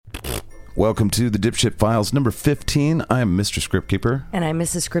Welcome to the Dipshit Files number 15. I am Mr. Scriptkeeper. And I'm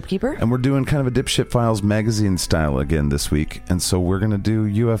Mrs. Scriptkeeper. And we're doing kind of a Dipshit Files magazine style again this week. And so we're going to do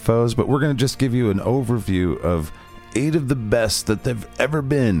UFOs, but we're going to just give you an overview of 8 of the best that they've ever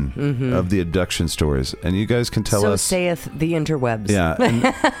been of the abduction stories. And you guys can tell us. So saith the interwebs. Yeah.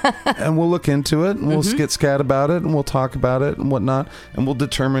 And we'll look into it, and we'll scat about it, and we'll talk about it and whatnot. And we'll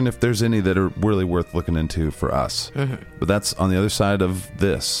determine if there's any that are really worth looking into for us. But that's on the other side of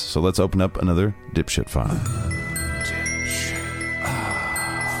this. So let's open up another Dipshit File.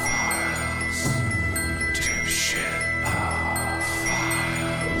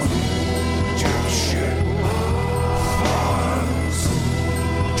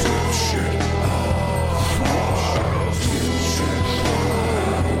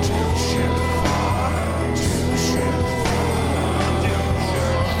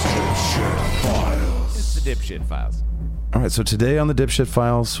 Dipshit Files. All right, so today on the Dipshit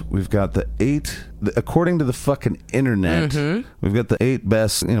Files, we've got the 8, according to the fucking internet, we've got the 8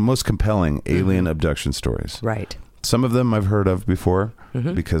 best, most compelling alien abduction stories. Right. Some of them I've heard of before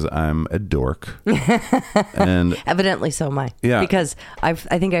because I'm a dork. And evidently so am I. Yeah. Because I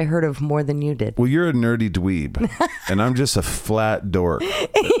think I heard of more than you did. Well, you're a nerdy dweeb, and I'm just a flat dork.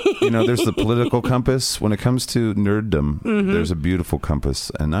 There's the political compass. When it comes to nerddom, there's a beautiful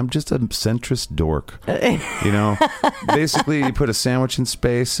compass, and I'm just a centrist dork. Basically, you put a sandwich in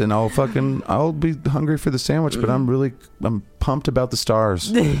space, and I'll be hungry for the sandwich, but I'm pumped about the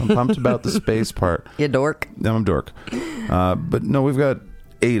stars. I'm pumped about the space part. You dork. I'm a dork. But no, we've got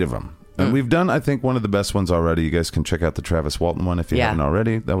 8 of them. And we've done, I think, one of the best ones already. You guys can check out the Travis Walton one if you haven't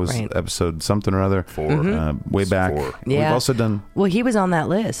already. That was episode something or other. 4. Way back. 4. Yeah. We've also done... Well, he was on that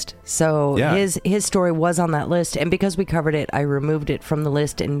list. So his story was on that list. And because we covered it, I removed it from the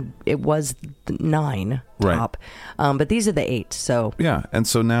list, and it was 9 top. But these are the 8. So yeah. And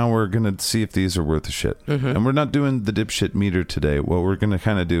so now we're going to see if these are worth a shit. And we're not doing the dipshit meter today. What we're going to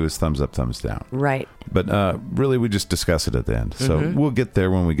kind of do is thumbs up, thumbs down. Right. But really, we just discuss it at the end. So we'll get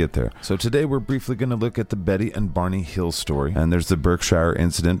there when we get there. So today we're briefly going to look at the Betty and Barney Hill story. And there's the Berkshire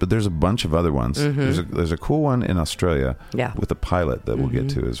incident, but there's a bunch of other ones. There's a cool one in Australia with a pilot that we'll get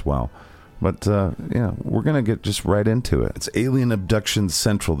to as well. But, we're going to get just right into it. It's Alien Abduction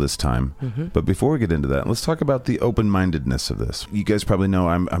Central this time. But before we get into that, let's talk about the open-mindedness of this. You guys probably know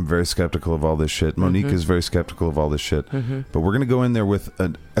I'm very skeptical of all this shit. Monique is very skeptical of all this shit. But we're going to go in there with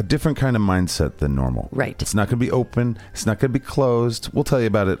a different kind of mindset than normal. Right. It's not going to be open. It's not going to be closed. We'll tell you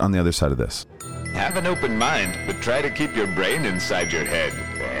about it on the other side of this. Have an open mind, but try to keep your brain inside your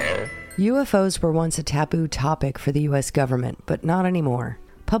head. UFOs were once a taboo topic for the U.S. government, but not anymore.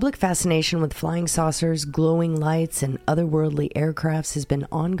 Public fascination with flying saucers, glowing lights, and otherworldly aircrafts has been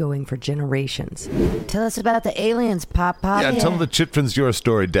ongoing for generations. Tell us about the aliens, Pop. Yeah, tell the Chitfins your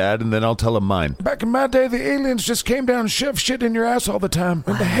story, Dad, and then I'll tell them mine. Back in my day, the aliens just came down and shoved shit in your ass all the time.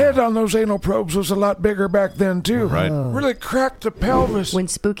 And the head on those anal probes was a lot bigger back then, too. Right. Really cracked the pelvis. When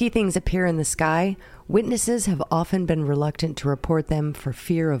spooky things appear in the sky, witnesses have often been reluctant to report them for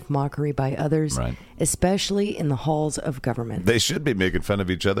fear of mockery by others, especially in the halls of government. They should be making fun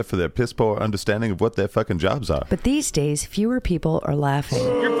of each other for their piss-poor understanding of what their fucking jobs are. But these days, fewer people are laughing.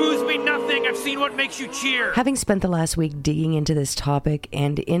 Your booze mean nothing. I've seen what makes you cheer. Having spent the last week digging into this topic,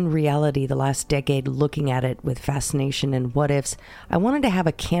 and in reality the last decade looking at it with fascination and what-ifs, I wanted to have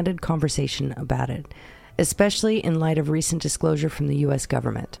a candid conversation about it, especially in light of recent disclosure from the U.S.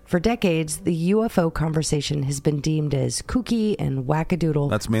 government. For decades, the UFO conversation has been deemed as kooky and wackadoodle.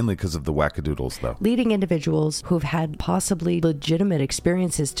 That's mainly because of the wackadoodles, though. Leading individuals who've had possibly legitimate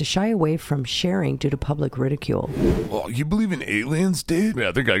experiences to shy away from sharing due to public ridicule. Oh, you believe in aliens, dude? Yeah,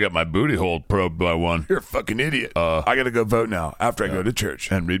 I think I got my booty hole probed by one. You're a fucking idiot. I gotta go vote now after I go to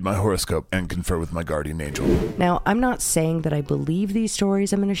church and read my horoscope and confer with my guardian angel. Now, I'm not saying that I believe these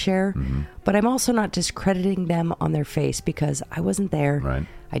stories I'm going to share, but I'm also not discrediting them on their face because I wasn't there. Right.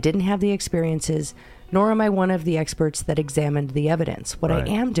 I didn't have the experiences, nor am I one of the experts that examined the evidence. What I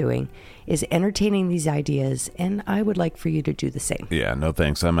am doing is entertaining these ideas, and I would like for you to do the same. Yeah, no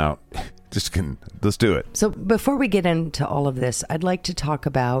thanks. I'm out. Just kidding. Let's do it. So before we get into all of this, I'd like to talk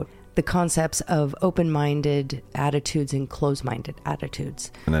about the concepts of open-minded attitudes and closed-minded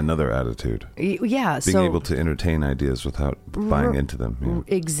attitudes. And another attitude. Yeah. Being able to entertain ideas without buying into them.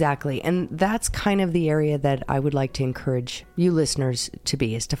 Yeah. Exactly. And that's kind of the area that I would like to encourage you listeners to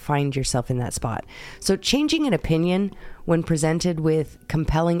be, is to find yourself in that spot. So changing an opinion when presented with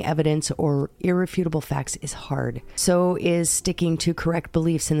compelling evidence or irrefutable facts is hard. So is sticking to correct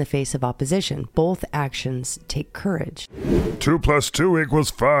beliefs in the face of opposition. Both actions take courage. 2 + 2 =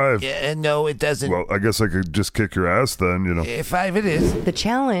 5. No, it doesn't. Well, I guess I could just kick your ass then, 5 it is. The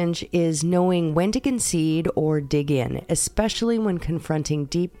challenge is knowing when to concede or dig in, especially when confronting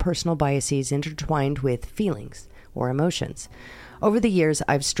deep personal biases intertwined with feelings or emotions. Over the years,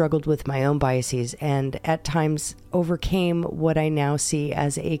 I've struggled with my own biases and at times overcame what I now see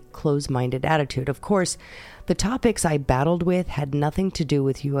as a closed-minded attitude. Of course, the topics I battled with had nothing to do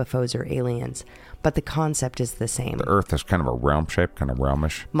with UFOs or aliens, but the concept is the same. The Earth is kind of a round shape, kind of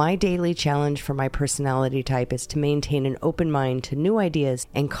roundish. My daily challenge for my personality type is to maintain an open mind to new ideas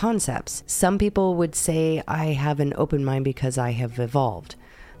and concepts. Some people would say I have an open mind because I have evolved.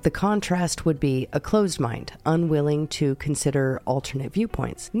 The contrast would be a closed mind, unwilling to consider alternate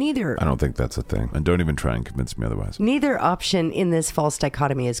viewpoints. I don't think that's a thing. And don't even try and convince me otherwise. Neither option in this false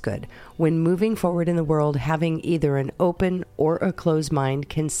dichotomy is good. When moving forward in the world, having either an open or a closed mind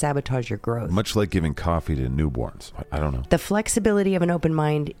can sabotage your growth. Much like giving coffee to newborns. I don't know. The flexibility of an open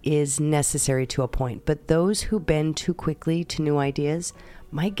mind is necessary to a point, but those who bend too quickly to new ideas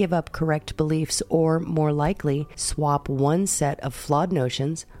might give up correct beliefs or, more likely, swap one set of flawed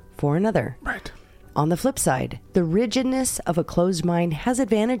notions for another. Right. On the flip side, the rigidness of a closed mind has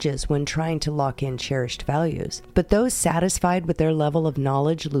advantages when trying to lock in cherished values. But those satisfied with their level of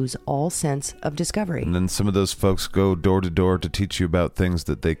knowledge lose all sense of discovery. And then some of those folks go door to door to teach you about things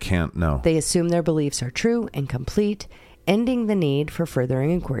that they can't know. They assume their beliefs are true and complete, ending the need for further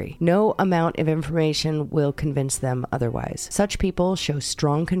inquiry. No amount of information will convince them otherwise. Such people show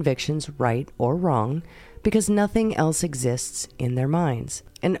strong convictions, right or wrong, because nothing else exists in their minds.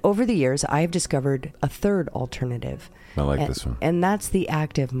 And over the years, I have discovered a third alternative. I like this one. And that's the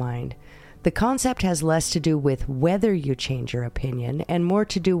active mind. The concept has less to do with whether you change your opinion and more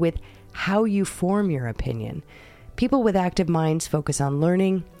to do with how you form your opinion. People with active minds focus on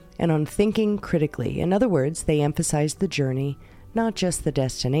learning and on thinking critically. In other words, they emphasize the journey, not just the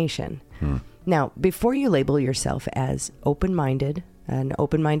destination. Now, before you label yourself as open-minded, an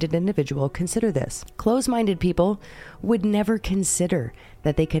open-minded individual, consider this. Closed-minded people would never consider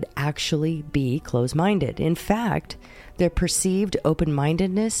that they could actually be closed-minded. In fact, their perceived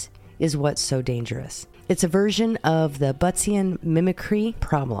open-mindedness is what's so dangerous. It's a version of the Buttsian mimicry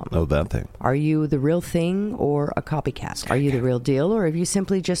problem. Oh, that thing. Are you the real thing or a copycat? Are you the real deal, or have you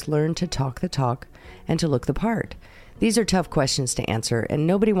simply just learned to talk the talk and to look the part? These are tough questions to answer, and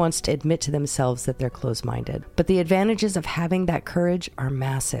nobody wants to admit to themselves that they're closed-minded. But the advantages of having that courage are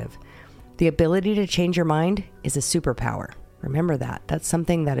massive. The ability to change your mind is a superpower. Remember that. That's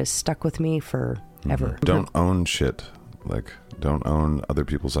something that has stuck with me forever. Don't own shit. Like, don't own other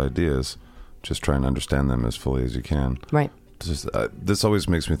people's ideas. Just try and understand them as fully as you can. Right. This always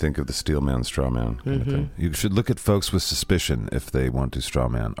makes me think of the steel man, straw man kind of thing. You should look at folks with suspicion if they want to straw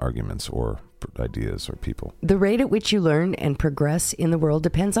man arguments or ideas or people. The rate at which you learn and progress in the world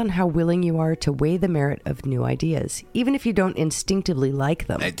depends on how willing you are to weigh the merit of new ideas, even if you don't instinctively like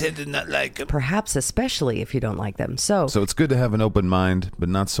them. I tend to not like them. Perhaps especially if you don't like them. So it's good to have an open mind, but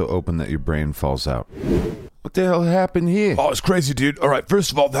not so open that your brain falls out. What the hell happened here? Oh, it's crazy, dude. All right,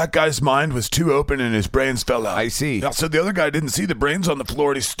 first of all, that guy's mind was too open and his brains fell out. I see. Now, so the other guy didn't see the brains on the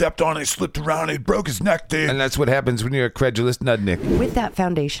floor and he stepped on it, he slipped around, and he broke his neck, dude. And that's what happens when you're a credulous nudnik. with that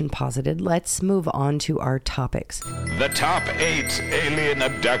foundation posited, let's move on to our topics. The top 8 alien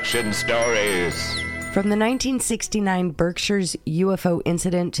abduction stories. From the 1969 Berkshire's UFO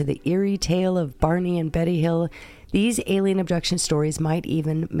incident to the eerie tale of Barney and Betty Hill, these alien abduction stories might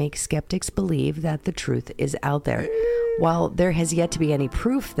even make skeptics believe that the truth is out there. While there has yet to be any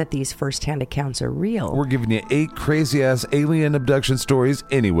proof that these first-hand accounts are real. We're giving you 8 crazy-ass alien abduction stories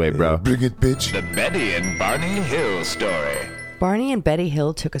anyway, bro. Bring it, bitch. The Betty and Barney Hill story. Barney and Betty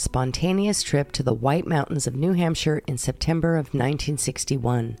Hill took a spontaneous trip to the White Mountains of New Hampshire in September of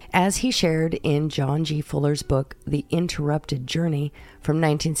 1961. As he shared in John G. Fuller's book, The Interrupted Journey, from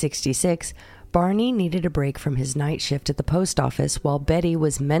 1966, Barney needed a break from his night shift at the post office while Betty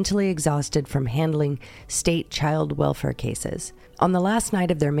was mentally exhausted from handling state child welfare cases. On the last night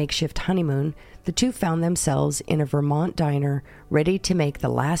of their makeshift honeymoon, the two found themselves in a Vermont diner ready to make the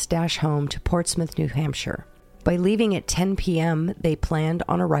last dash home to Portsmouth, New Hampshire. By leaving at 10 p.m., they planned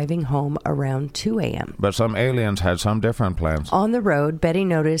on arriving home around 2 a.m. But some aliens had some different plans. On the road, Betty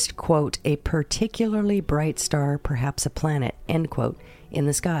noticed, quote, a particularly bright star, perhaps a planet, end quote, in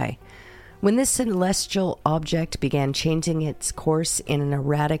the sky. When this celestial object began changing its course in an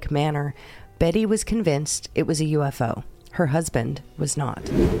erratic manner, Betty was convinced it was a UFO. Her husband was not.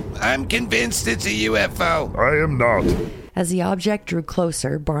 I'm convinced it's a UFO. I am not. As the object drew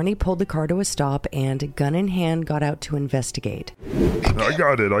closer, Barney pulled the car to a stop and, gun in hand, got out to investigate. I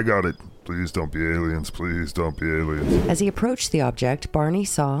got it. Please don't be aliens. Please don't be aliens. As he approached the object, Barney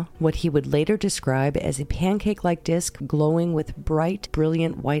saw what he would later describe as a pancake-like disc glowing with bright,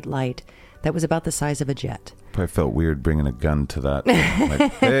 brilliant white light that was about the size of a jet. Probably felt weird bringing a gun to that.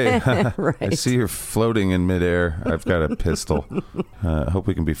 Like, hey, Right. I see you're floating in midair. I've got a pistol. Hope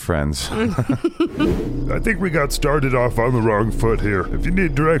we can be friends. I think we got started off on the wrong foot here. If you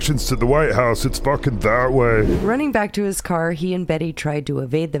need directions to the White House, it's fucking that way. Running back to his car, he and Betty tried to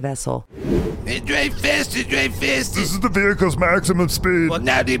evade the vessel. Drive faster. This is the vehicle's maximum speed. Well,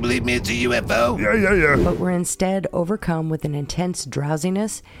 now do you believe me it's a UFO? Yeah. But were instead overcome with an intense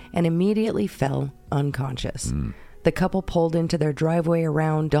drowsiness and immediately fell unconscious. The couple pulled into their driveway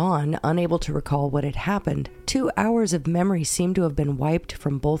around dawn, unable to recall what had happened. 2 hours of memory seemed to have been wiped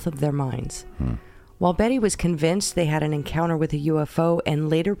from both of their minds. While Betty was convinced they had an encounter with a UFO and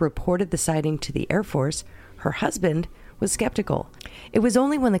later reported the sighting to the Air Force, her husband was skeptical. It was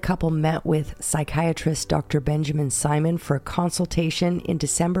only when the couple met with psychiatrist Dr. Benjamin Simon for a consultation in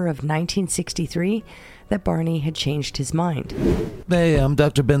December of 1963 that Barney had changed his mind. Hey, I'm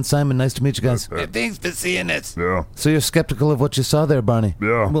Dr. Ben Simon. Nice to meet you guys. Thanks for seeing us. Yeah. So you're skeptical of what you saw there, Barney?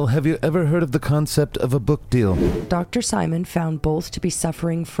 Yeah. Well, have you ever heard of the concept of a book deal? Dr. Simon found both to be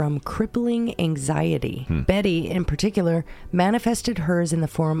suffering from crippling anxiety. Betty, in particular, manifested hers in the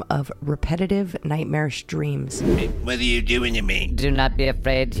form of repetitive, nightmarish dreams. What are you doing to me? Do not be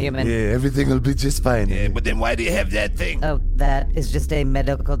afraid, human. Yeah, everything will be just fine. But then why do you have that thing? Oh, that is just a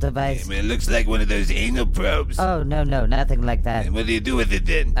medical device. It looks like one of those anal probes. Oh, no, nothing like that. What do you do with it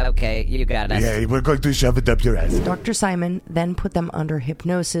then? Okay, you got us. Yeah, we're going to shove it up your ass. Dr. Simon then put them under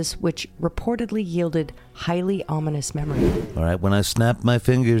hypnosis, which reportedly yielded highly ominous memory. All right, when I snap my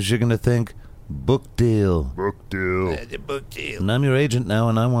fingers, you're going to think, book deal. Book deal. The book deal. And I'm your agent now,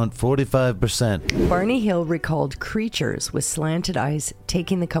 and I want 45%. Barney Hill recalled creatures with slanted eyes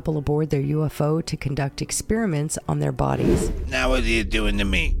taking the couple aboard their UFO to conduct experiments on their bodies. Now what are you doing to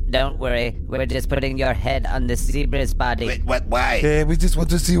me? Don't worry, we're just putting your head on the zebra's body. Wait, what? Why? Yeah, we just want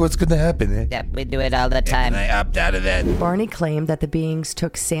to see what's going to happen, eh? Yep, we do it all the time. Can I opt out of that? Barney claimed that the beings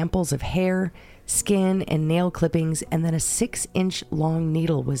took samples of hair, skin, and nail clippings, and then a 6-inch long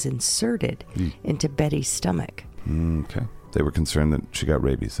needle was inserted into Betty's stomach. Okay. They were concerned that she got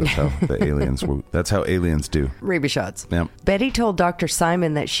rabies. That's how the aliens were. That's how aliens do. Rabies shots. Yep. Betty told Dr.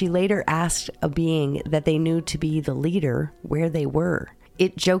 Simon that she later asked a being that they knew to be the leader where they were.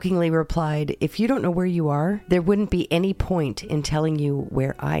 It jokingly replied, "If you don't know where you are, there wouldn't be any point in telling you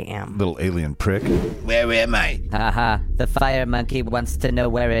where I am." Little alien prick. Where am I? Haha, the fire monkey wants to know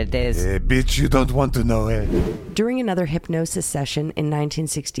where it is. Bitch, you don't want to know, eh? During another hypnosis session in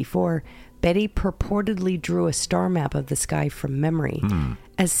 1964, Betty purportedly drew a star map of the sky from memory,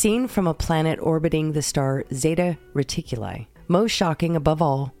 as seen from a planet orbiting the star Zeta Reticuli. Most shocking above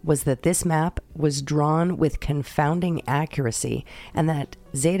all was that this map was drawn with confounding accuracy and that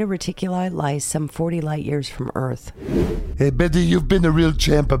Zeta Reticuli lies some 40 light years from Earth. Hey, Betty, you've been a real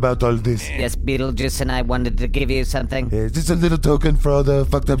champ about all this. Yes, Beetlejuice and I wanted to give you something. Is this a little token for all the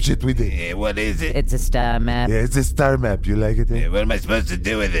fucked up shit we did? What is it? It's a star map. Yeah, it's a star map. You like it, eh? What am I supposed to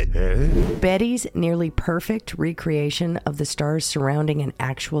do with it? Betty's nearly perfect recreation of the stars surrounding an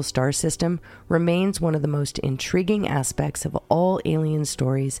actual star system remains one of the most intriguing aspects of all alien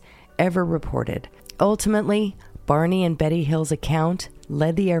stories ever reported. Ultimately, Barney and Betty Hill's account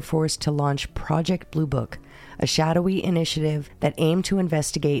led the Air Force to launch Project Blue Book, a shadowy initiative that aimed to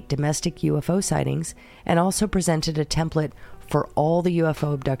investigate domestic UFO sightings and also presented a template for all the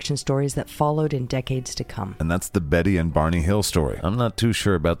UFO abduction stories that followed in decades to come. And that's the Betty and Barney Hill story. I'm not too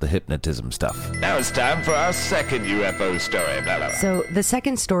sure about the hypnotism stuff. Now it's time for our second UFO story. So the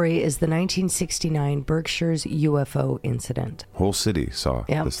second story is the 1969 Berkshire's UFO incident. Whole city saw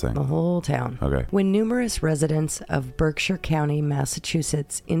this thing. The whole town. Okay. When numerous residents of Berkshire County,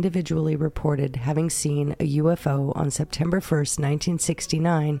 Massachusetts, individually reported having seen a UFO on September 1st,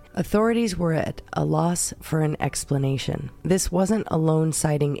 1969, authorities were at a loss for an explanation. This wasn't a lone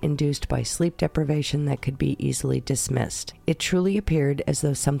sighting induced by sleep deprivation that could be easily dismissed. It truly appeared as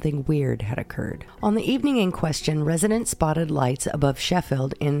though something weird had occurred. On the evening in question, residents spotted lights above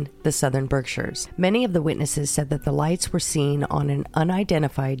Sheffield in the southern Berkshires. Many of the witnesses said that the lights were seen on an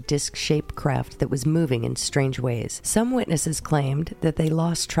unidentified disc-shaped craft that was moving in strange ways. Some witnesses claimed that they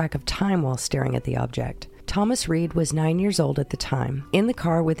lost track of time while staring at the object. Thomas Reed was 9 years old at the time. In the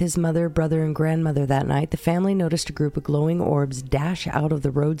car with his mother, brother, and grandmother that night, the family noticed a group of glowing orbs dash out of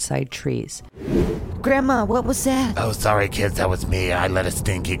the roadside trees. Grandma, what was that? Oh, sorry, kids. That was me. I let a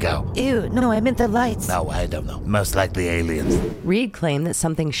stinky go. Ew, no, I meant the lights. No, I don't know. Most likely aliens. Reed claimed that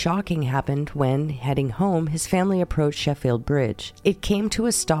something shocking happened when, heading home, his family approached Sheffield Bridge. It came to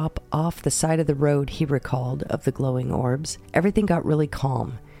a stop off the side of the road, he recalled, of the glowing orbs. Everything got really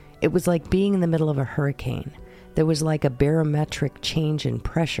calm. It was like being in the middle of a hurricane. There was like a barometric change in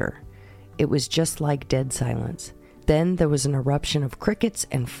pressure. It was just like dead silence. Then there was an eruption of crickets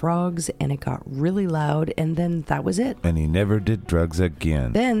and frogs, and it got really loud, and then that was it. And he never did drugs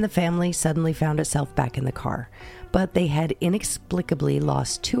again. Then the family suddenly found itself back in the car, but they had inexplicably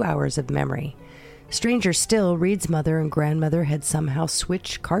lost 2 hours of memory. Stranger still, Reed's mother and grandmother had somehow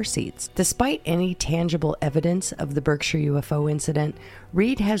switched car seats. Despite any tangible evidence of the Berkshire UFO incident,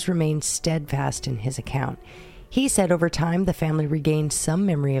 Reed has remained steadfast in his account. He said over time the family regained some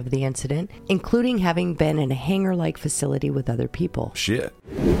memory of the incident, including having been in a hangar-like facility with other people. Shit.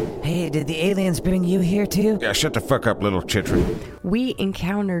 Hey, did the aliens bring you here too? Yeah, shut the fuck up, little chitrin. We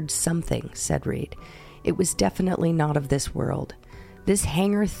encountered something, said Reed. It was definitely not of this world. This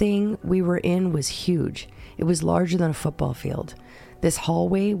hangar thing we were in was huge. It was larger than a football field. This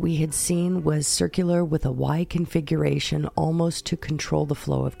hallway we had seen was circular with a Y configuration almost to control the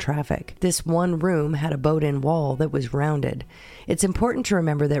flow of traffic. This one room had a bowed-in wall that was rounded. It's important to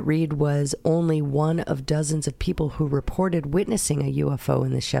remember that Reed was only one of dozens of people who reported witnessing a UFO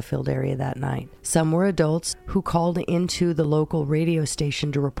in the Sheffield area that night. Some were adults who called into the local radio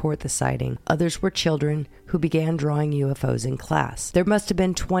station to report the sighting. Others were children who began drawing UFOs in class. There must have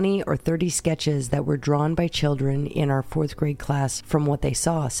been 20 or 30 sketches that were drawn by children in our 4th grade class from what they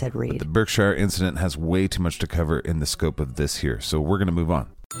saw, said Reed. But the Berkshire incident has way too much to cover in the scope of this here, so we're going to move on.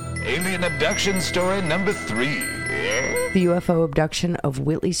 Alien abduction story number 3. The UFO abduction of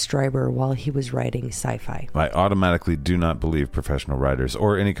Whitley Strieber while he was writing sci-fi. I automatically do not believe professional writers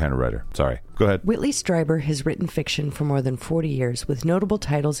or any kind of writer. Sorry. Go ahead. Whitley Strieber has written fiction for more than 40 years, with notable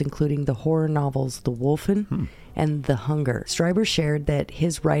titles including the horror novels The Wolfen and The Hunger. Strieber shared that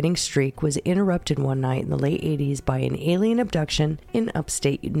his writing streak was interrupted one night in the late 80s by an alien abduction in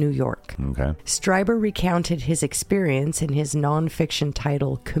upstate New York. Okay. Strieber recounted his experience in his nonfiction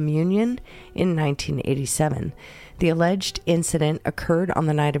title Communion in 1987. The alleged incident occurred on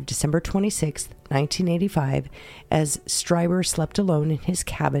the night of December 26, 1985, as Strieber slept alone in his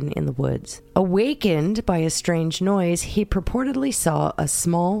cabin in the woods. Awakened by a strange noise, he purportedly saw a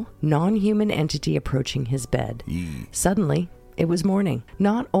small, non-human entity approaching his bed. Suddenly, it was morning.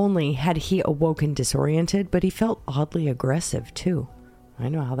 Not only had he awoken disoriented, but he felt oddly aggressive, too. I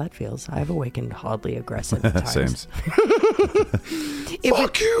know how that feels. I've awakened oddly aggressive at times.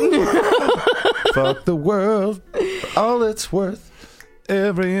 Fuck you! Fuck the world, all it's worth.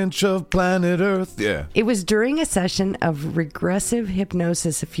 Every inch of planet Earth. Yeah. It was during a session of regressive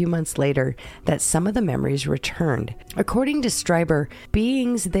hypnosis a few months later that some of the memories returned. According to Strieber,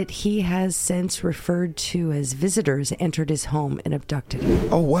 beings that he has since referred to as visitors entered his home and abducted him.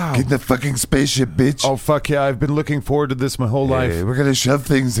 Oh, wow. Get in the fucking spaceship, bitch. Oh, fuck yeah. I've been looking forward to this my whole life. We're gonna shove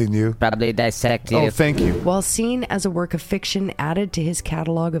things in you. Probably dissect you. Oh, thank you. While seen as a work of fiction added to his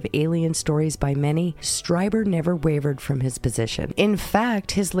catalog of alien stories by many, Strieber never wavered from his position. In fact,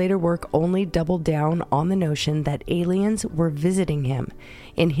 his later work only doubled down on the notion that aliens were visiting him.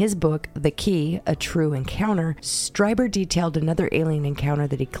 In his book, The Key, A True Encounter, Strieber detailed another alien encounter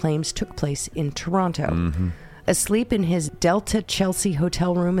that he claims took place in Toronto. Asleep in his Delta Chelsea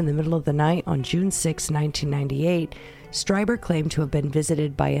hotel room in the middle of the night on June 6, 1998, Strieber claimed to have been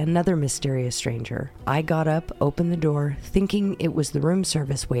visited by another mysterious stranger. I got up, opened the door, thinking it was the room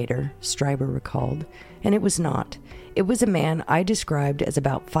service waiter, Strieber recalled, and it was not. It was a man I described as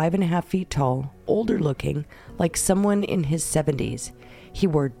about 5.5 feet tall, older looking, like someone in his 70s. He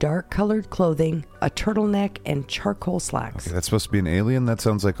wore dark-colored clothing, a turtleneck, and charcoal slacks. Okay, that's supposed to be an alien? That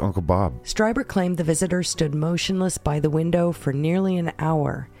sounds like Uncle Bob. Strieber claimed the visitor stood motionless by the window for nearly an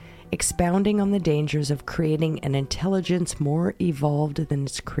hour, expounding on the dangers of creating an intelligence more evolved than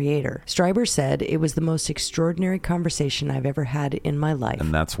its creator. Strieber said it was the most extraordinary conversation I've ever had in my life.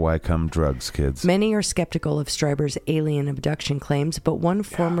 And that's why come drugs, kids. Many are skeptical of Strieber's alien abduction claims, but one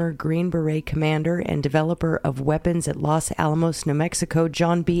former Green Beret commander and developer of weapons at Los Alamos, New Mexico,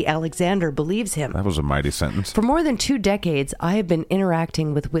 John B. Alexander, believes him. That was a mighty sentence. For more than 2 decades, I have been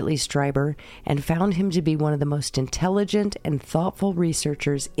interacting with Whitley Strieber and found him to be one of the most intelligent and thoughtful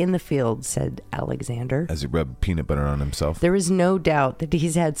researchers in the field, said Alexander. As he rubbed peanut butter on himself. There is no doubt that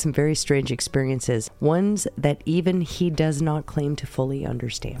he's had some very strange experiences, ones that even he does not claim to fully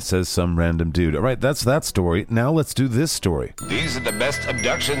understand. Says some random dude. All right, that's that story. Now let's do this story. These are the best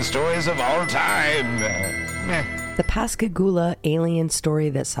abduction stories of all time. The Pascagoula alien story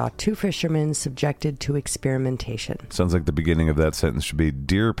that saw two fishermen subjected to experimentation. Sounds like the beginning of that sentence should be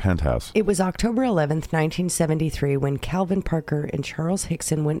Dear Penthouse. It was October 11th, 1973, when Calvin Parker and Charles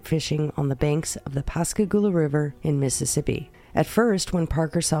Hickson went fishing on the banks of the Pascagoula River in Mississippi. At first, when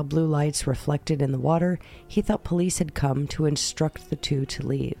Parker saw blue lights reflected in the water, he thought police had come to instruct the two to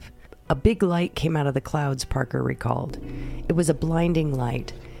leave. A big light came out of the clouds, Parker recalled. It was a blinding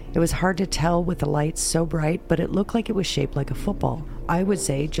light. It was hard to tell with the lights so bright, but it looked like it was shaped like a football. I would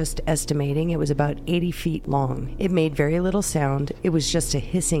say, just estimating, it was about 80 feet long. It made very little sound. It was just a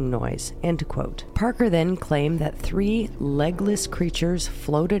hissing noise. End quote. Parker then claimed that 3 legless creatures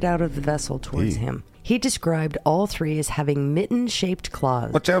floated out of the vessel towards him. He described all 3 as having mitten-shaped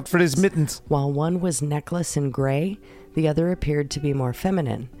claws. Watch out for his mittens. While one was necklace and gray, the other appeared to be more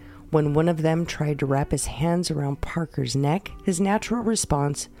feminine. When one of them tried to wrap his hands around Parker's neck, his natural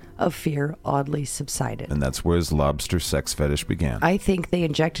response of fear oddly subsided. And that's where his lobster sex fetish began. I think they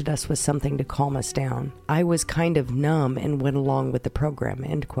injected us with something to calm us down. I was kind of numb and went along with the program,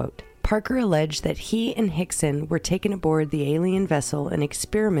 end quote. Parker alleged that he and Hickson were taken aboard the alien vessel and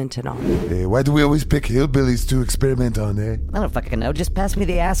experimented on. Hey, why do we always pick hillbillies to experiment on, eh? I don't fucking know. Just pass me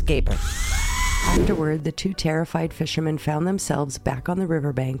the ass gaper. Afterward, the 2 terrified fishermen found themselves back on the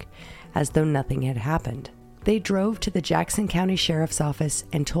riverbank as though nothing had happened. They drove to the Jackson County Sheriff's Office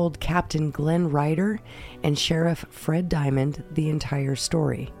and told Captain Glenn Ryder and Sheriff Fred Diamond the entire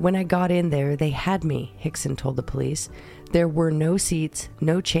story. When I got in there, they had me, Hickson told the police. There were no seats,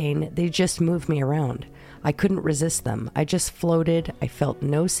 no chain, they just moved me around. I couldn't resist them. I just floated. I felt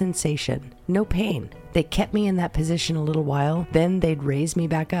no sensation, no pain. They kept me in that position a little while, then they'd raise me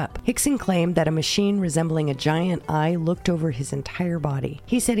back up. Hickson claimed that a machine resembling a giant eye looked over his entire body.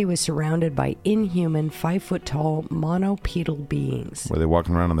 He said he was surrounded by inhuman, 5-foot-tall, monopedal beings. Were they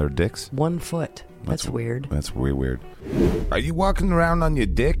walking around on their dicks? 1 foot. That's weird. That's weird. Are you walking around on your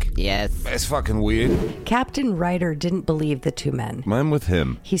dick? Yes. That's fucking weird. Captain Ryder didn't believe the 2 men. I'm with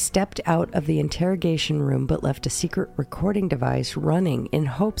him. He stepped out of the interrogation room but left a secret recording device running in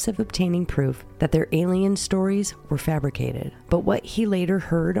hopes of obtaining proof that their alien stories were fabricated. But what he later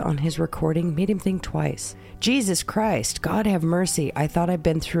heard on his recording made him think twice. Jesus Christ, God have mercy. I thought I'd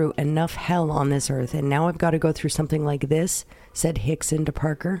been through enough hell on this earth, and now I've got to go through something like this, said Hickson to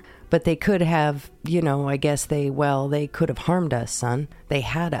Parker. But they could have, I guess they could have harmed us, son. They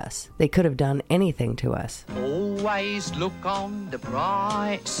had us. They could have done anything to us. Always look on the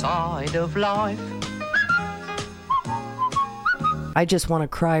bright side of life. I just want to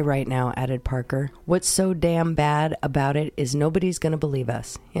cry right now, added Parker. What's so damn bad about it is nobody's going to believe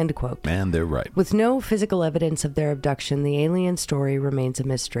us, end quote. Man, they're right. With no physical evidence of their abduction, the alien story remains a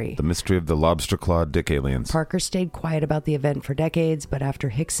mystery. The mystery of the lobster-clawed dick aliens. Parker stayed quiet about the event for decades, but after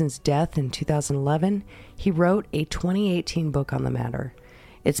Hickson's death in 2011, he wrote a 2018 book on the matter.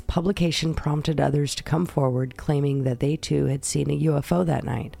 Its publication prompted others to come forward, claiming that they too had seen a UFO that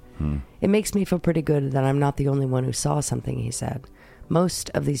night. It makes me feel pretty good that I'm not the only one who saw something, he said. Most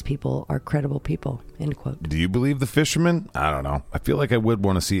of these people are credible people, end quote. Do you believe the fishermen? I don't know. I feel like I would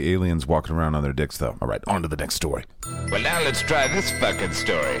want to see aliens walking around on their dicks, though. All right, on to the next story. Well, now let's try this fucking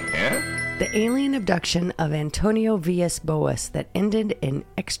story, yeah? The alien abduction of Antonio Villas-Boas that ended in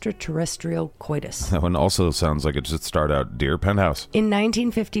extraterrestrial coitus. That one also sounds like it should start out, Dear Penthouse. In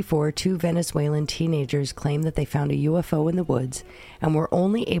 1954, 2 Venezuelan teenagers claimed that they found a UFO in the woods and were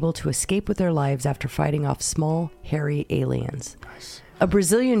only able to escape with their lives after fighting off small, hairy aliens. Nice. A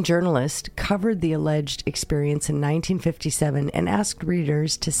Brazilian journalist covered the alleged experience in 1957 and asked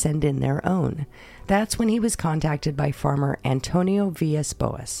readers to send in their own. That's when he was contacted by farmer Antonio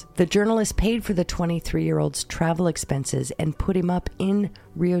Villas-Boas. The journalist paid for the 23-year-old's travel expenses and put him up in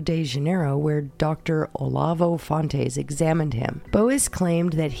Rio de Janeiro, where Dr. Olavo Fontes examined him. Boas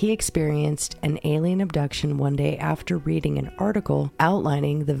claimed that he experienced an alien abduction one day after reading an article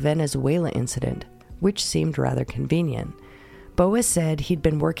outlining the Venezuela incident, which seemed rather convenient. Boas said he'd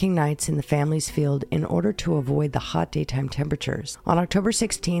been working nights in the family's field in order to avoid the hot daytime temperatures. On October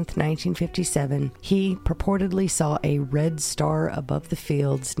 16, 1957, he purportedly saw a red star above the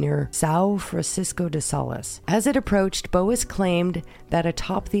fields near São Francisco de Sales. As it approached, Boas claimed that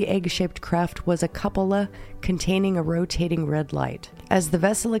atop the egg-shaped craft was a cupola containing a rotating red light. As the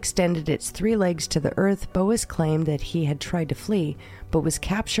vessel extended its 3 legs to the earth, Boas claimed that he had tried to flee, but was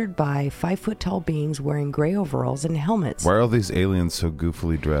captured by 5-foot-tall beings wearing gray overalls and helmets. Why are all these aliens so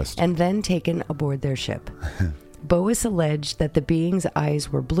goofily dressed? And then taken aboard their ship. Boas alleged that the beings'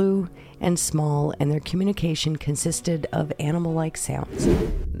 eyes were blue and small, and their communication consisted of animal-like sounds.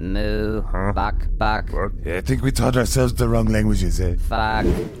 Moo, buck, buck. Yeah, I think we taught ourselves the wrong languages, eh? Fuck.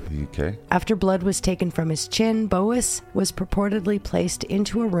 Okay. After blood was taken from his chin, Boas was purportedly placed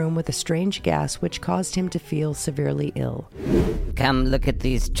into a room with a strange gas which caused him to feel severely ill. Come look at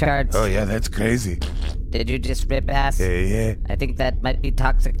these charts. Oh, yeah, that's crazy. Did you just rip ass? Yeah. I think that might be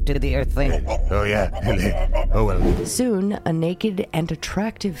toxic to the earthling. Oh, yeah. Oh, well. Soon, a naked and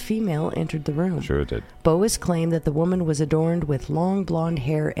attractive female entered the room. Sure it did. Boas claimed that the woman was adorned with long blonde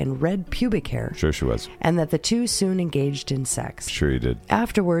hair and red pubic hair. Sure she was. And that the two soon engaged in sex. Sure he did.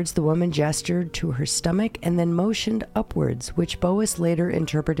 Afterwards, the woman gestured to her stomach and then motioned upwards, which Boas later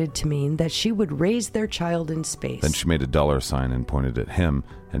interpreted to mean that she would raise their child in space. Then she made a dollar sign and pointed at him,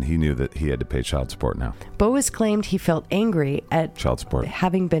 and he knew that he had to pay child support now. Boas claimed he felt angry at child support,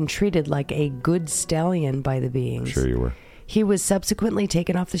 having been treated like a good stallion by the beings. Sure you were. He was subsequently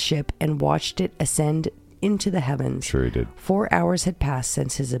taken off the ship and watched it ascend into the heavens. Sure he did. 4 hours had passed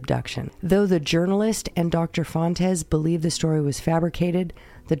since his abduction. Though the journalist and Dr. Fontes believed the story was fabricated,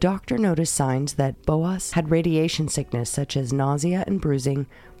 the doctor noticed signs that Boas had radiation sickness such as nausea and bruising,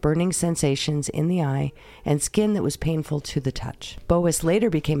 burning sensations in the eye, and skin that was painful to the touch. Boas later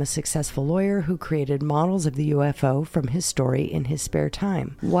became a successful lawyer who created models of the UFO from his story in his spare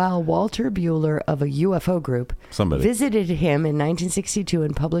time. While Walter Bueller of a UFO group visited him in 1962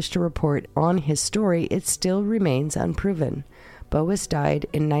 and published a report on his story, it still remains unproven. Boas died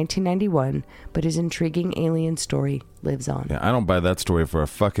in 1991, but his intriguing alien story lives on. Yeah, I don't buy that story for a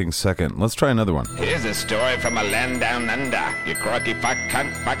fucking second. Let's try another one. Here's a story from a land down under, you crocky fuck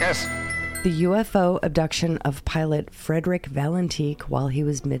cunt fuckers. The UFO abduction of pilot Frederick Valentique while he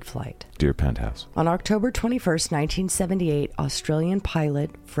was mid-flight. Dear Penthouse. On October 21st, 1978, Australian pilot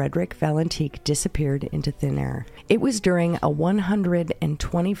Frederick Valentique disappeared into thin air. It was during a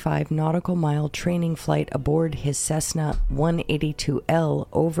 125 nautical mile training flight aboard his Cessna 182L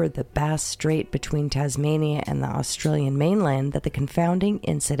over the Bass Strait between Tasmania and the Australian mainland that the confounding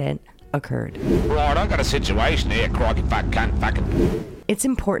incident occurred. Right, I got a situation here, crocky fuck cunt fucking. It's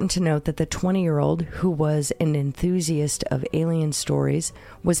important to note that the 20-year-old, who was an enthusiast of alien stories,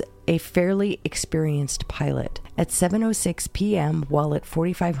 was a fairly experienced pilot. At 7:06 p.m., while at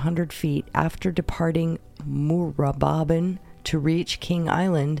 4,500 feet after departing Moorabbin to reach King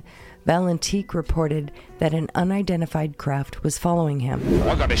Island, Valentique reported that an unidentified craft was following him.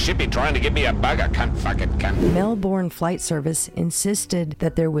 I got a shippy trying to give me a bugger, cunt fucking cunt. Melbourne Flight Service insisted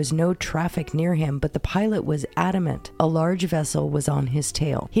that there was no traffic near him, but the pilot was adamant a large vessel was on his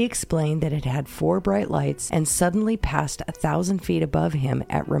tail. He explained that it had 4 bright lights and suddenly passed 1,000 feet above him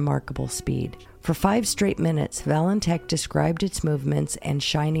at remarkable speed. For 5 straight minutes, Valentique described its movements and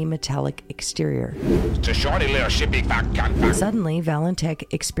shiny metallic exterior. It's a shiny little shippy fuck cunt. Suddenly,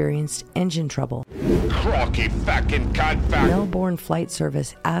 Valentique experienced engine trouble. Crocky fucking cunt fuck. Melbourne Flight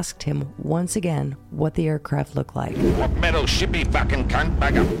Service asked him once again what the aircraft looked like. What metal shippy fucking cunt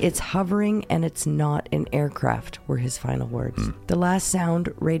bugger? It's hovering and it's not an aircraft, were his final words. The last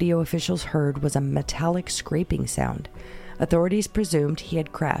sound radio officials heard was a metallic scraping sound. Authorities presumed he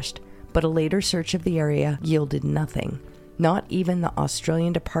had crashed, but a later search of the area yielded nothing. Not even the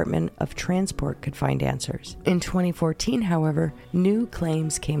Australian Department of Transport could find answers. In 2014, however, new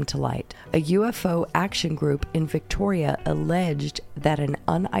claims came to light. A UFO action group in Victoria alleged that an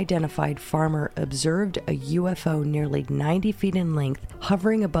unidentified farmer observed a UFO nearly 90 feet in length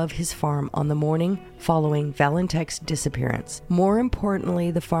hovering above his farm on the morning following Valentique's disappearance. More importantly,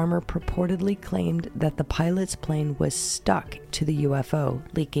 the farmer purportedly claimed that the pilot's plane was stuck to the UFO,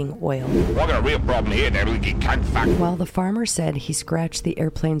 leaking oil. I got a real problem here, that leaky cunt fuck. While the farmer said he scratched the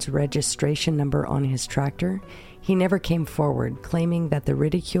airplane's registration number on his tractor, he never came forward, claiming that the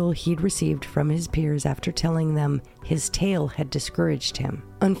ridicule he'd received from his peers after telling them his tale had discouraged him.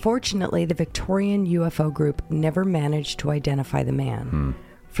 Unfortunately, the Victorian UFO group never managed to identify the man.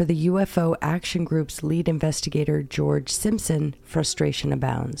 For the UFO Action Group's lead investigator, George Simpson, frustration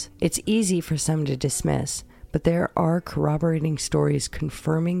abounds. It's easy for some to dismiss, but there are corroborating stories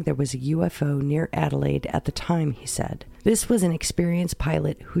confirming there was a UFO near Adelaide at the time, he said. This was an experienced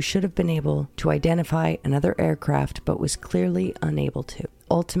pilot who should have been able to identify another aircraft but was clearly unable to.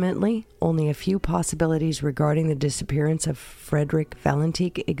 Ultimately, only a few possibilities regarding the disappearance of Frederick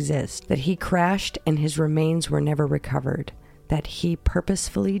Valentique exist: that he crashed and his remains were never recovered, that he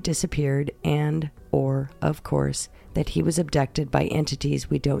purposefully disappeared, and or, of course, that he was abducted by entities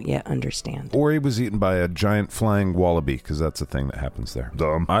we don't yet understand. Or he was eaten by a giant flying wallaby, because that's a thing that happens there.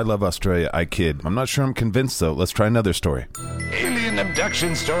 Dumb. I love Australia, I kid. I'm not sure I'm convinced, though. Let's try another story. Alien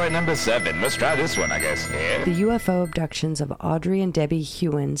abduction story number 7. Let's try this one, I guess. Yeah. The UFO abductions of Audrey and Debbie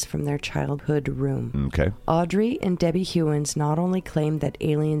Hewins from their childhood room. Okay. Audrey and Debbie Hewins not only claim that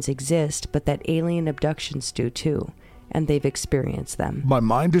aliens exist, but that alien abductions do too. And they've experienced them. My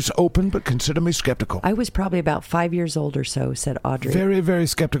mind is open, but consider me skeptical. I was probably about 5 years old or so, said Audrey. Very, very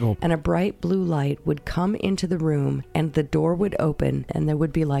skeptical. And a bright blue light would come into the room, and the door would open, and there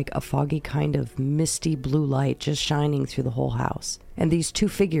would be like a foggy kind of misty blue light just shining through the whole house. And these two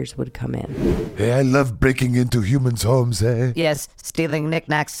figures would come in. Hey, I love breaking into humans' homes, eh? Yes, stealing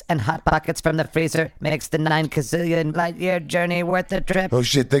knickknacks and Hot Pockets from the freezer makes the 9 gazillion light-year journey worth the trip. Oh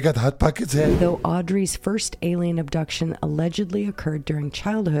shit, they got Hot Pockets, eh? Though Audrey's first alien abduction allegedly occurred during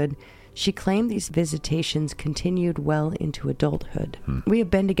childhood, she claimed these visitations continued well into adulthood. We have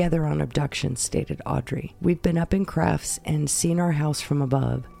been together on abductions, stated Audrey. We've been up in crafts and seen our house from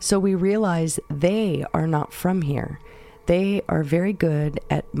above. So we realize they are not from here. They are very good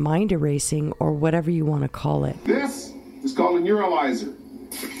at mind erasing, or whatever you want to call it. This is called a neuralizer.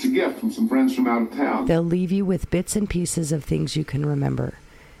 It's a gift from some friends from out of town. They'll leave you with bits and pieces of things you can remember.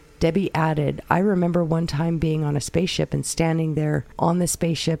 Debbie added, I remember one time being on a spaceship and standing there on the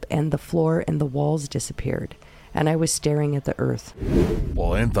spaceship, and the floor and the walls disappeared, and I was staring at the earth.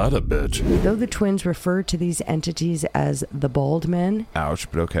 Well, ain't that a bitch? Though the twins refer to these entities as the bald men,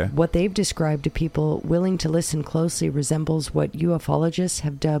 ouch, but okay. What they've described to people willing to listen closely resembles what ufologists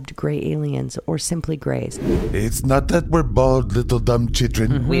have dubbed gray aliens, or simply grays. It's not that we're bald, little dumb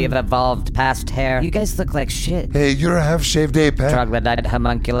children. We've evolved past hair. You guys look like shit. Hey, you're a half-shaved ape, eh? Troglodyte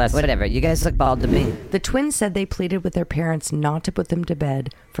homunculus. Whatever, you guys look bald to me. The twins said they pleaded with their parents not to put them to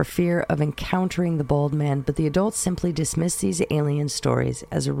bed for fear of encountering the bald men, but the adults simply dismissed these alien stories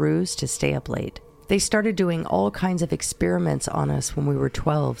as a ruse to stay up late. They started doing all kinds of experiments on us when we were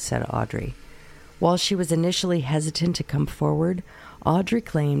 12, said Audrey. While she was initially hesitant to come forward, Audrey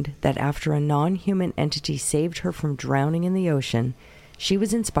claimed that after a non-human entity saved her from drowning in the ocean, she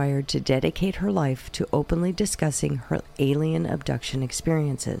was inspired to dedicate her life to openly discussing her alien abduction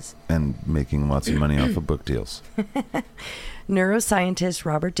experiences. And making lots of money off of book deals. Neuroscientist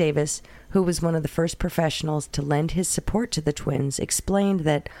Robert Davis, who was one of the first professionals to lend his support to the twins, explained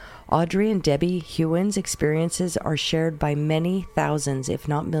that Audrey and Debbie Hewins' experiences are shared by many thousands, if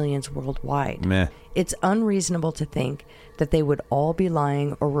not millions, worldwide. Meh. It's unreasonable to think that they would all be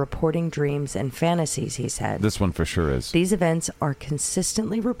lying or reporting dreams and fantasies, he said. This one for sure is. These events are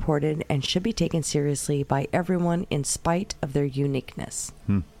consistently reported and should be taken seriously by everyone in spite of their uniqueness.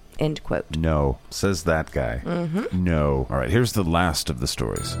 End quote. No, says that guy. No. All right, here's the last of the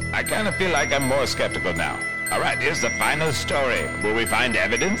stories. I kind of feel like I'm more skeptical now. All right, here's the final story. Will we find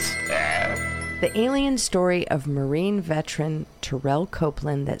evidence? The alien story of Marine veteran Terrell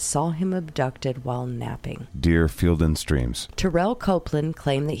Copeland that saw him abducted while napping. Dear Field and Streams. Terrell Copeland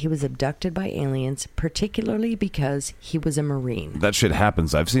claimed that he was abducted by aliens, particularly because he was a Marine. That shit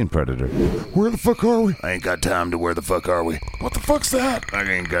happens. I've seen Predator. Where the fuck are we? I ain't got time to where the fuck are we. What the fuck's that? I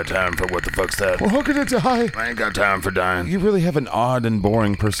ain't got time for what the fuck's that. We're hooking it to high. I ain't got time for dying. You really have an odd and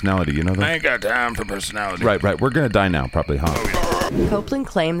boring personality, you know that? I ain't got time for personality. Right. We're gonna die now, probably, huh? Copeland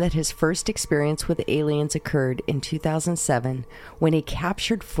claimed that his first experience with aliens occurred in 2007 when he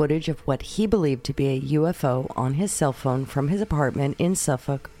captured footage of what he believed to be a UFO on his cell phone from his apartment in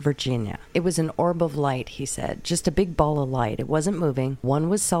Suffolk, Virginia. It was an orb of light, he said, just a big ball of light. It wasn't moving. One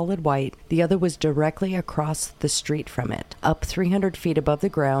was solid white. The other was directly across the street from it, up 300 feet above the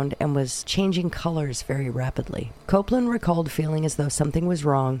ground, and was changing colors very rapidly. Copeland recalled feeling as though something was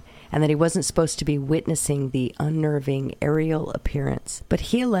wrong and that he wasn't supposed to be witnessing the unnerving aerial appearance. But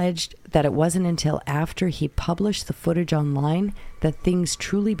he alleged that it wasn't until after he published the footage online that things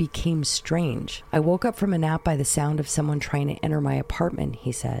truly became strange. I woke up from a nap by the sound of someone trying to enter my apartment,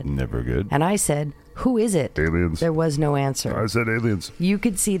 he said. Never good. And I said, who is it? Aliens. There was no answer. I said aliens. You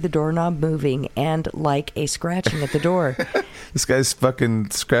could see the doorknob moving and like a scratching at the door. This guy's fucking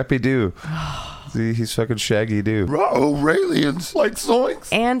Scrappy Doo. See, he's fucking Shaggy Doo. Oh, aliens. Like zoinks.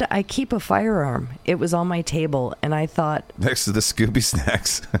 And I keep a firearm. It was on my table, and I thought... Next to the Scooby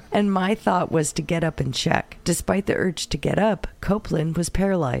Snacks. And my thought was to get up and check. Despite the urge to get up, Copeland was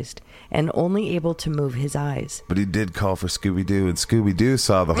paralyzed and only able to move his eyes. But he did call for Scooby-Doo, and Scooby-Doo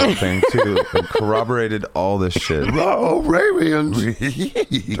saw the whole thing, too, and corroborated all this shit. Oh, aliens.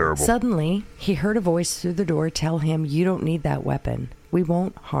 Terrible. Suddenly, he heard a voice through the door tell him, you don't need that weapon. We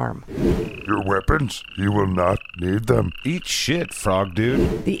won't harm. Your weapons? You will not need them. Eat shit, frog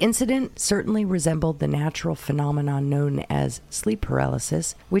dude. The incident certainly resembled the natural phenomenon known as sleep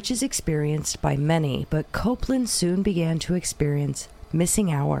paralysis, which is experienced by many, but Copeland soon began to experience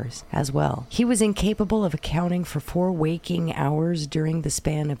missing hours as well. He was incapable of accounting for 4 waking hours during the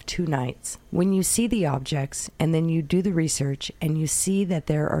span of 2 nights. When you see the objects and then you do the research and you see that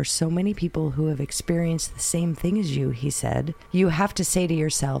there are so many people who have experienced the same thing as you, he said, you have to say to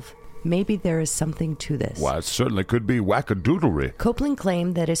yourself, maybe there is something to this. Why, it certainly could be wackadoodlery. Copeland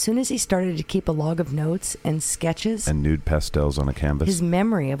claimed that as soon as he started to keep a log of notes and sketches and nude pastels on a canvas, his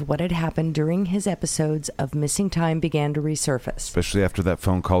memory of what had happened during his episodes of missing time began to resurface. Especially after that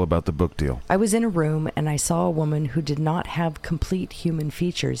phone call about the book deal. I was in a room and I saw a woman who did not have complete human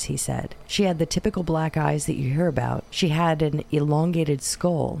features, he said. She had the typical black eyes that you hear about. She had an elongated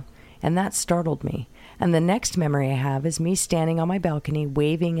skull, and that startled me. And the next memory I have is me standing on my balcony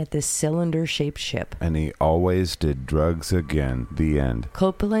waving at this cylinder-shaped ship. And he always did drugs again. The end.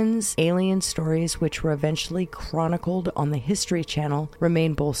 Copeland's alien stories, which were eventually chronicled on the History Channel,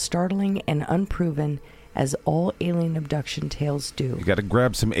 remain both startling and unproven, as all alien abduction tales do. You gotta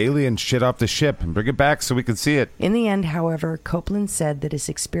grab some alien shit off the ship and bring it back so we can see it. In the end, however, Copeland said that his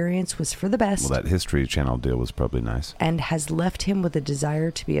experience was for the best. Well, that History Channel deal was probably nice. And has left him with a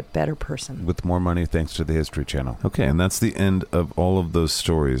desire to be a better person. With more money thanks to the History Channel. Okay, and that's the end of all of those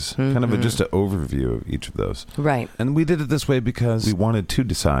stories. Mm-hmm. Kind of just an overview of each of those. Right. And we did it this way because we wanted to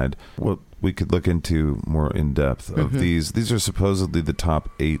decide what we could look into more in depth of these. These are supposedly the top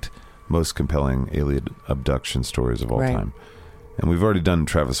 8 most compelling alien abduction stories of all time. And we've already done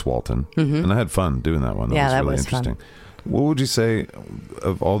Travis Walton, and I had fun doing that one. That was really interesting. Fun. What would you say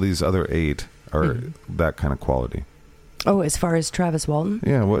of all these other 8 are that kind of quality? Oh, as far as Travis Walton?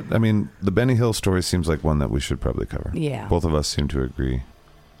 Yeah, I mean, the Benny Hill story seems like one that we should probably cover. Yeah. Both of us seem to agree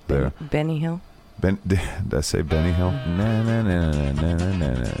there. Benny Hill? Did I say Benny Hill?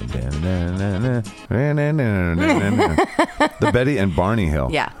 The Betty and Barney Hill.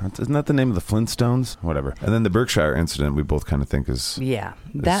 Yeah. Isn't that the name of the Flintstones? Whatever. And then the Berkshire incident we both kind of think is... Yeah.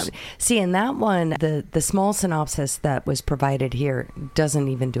 In that one, the small synopsis that was provided here doesn't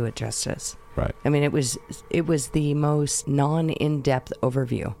even do it justice. Right. I mean, it was the most in-depth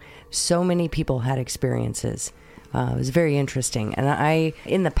overview. So many people had experiences. It was very interesting. And I,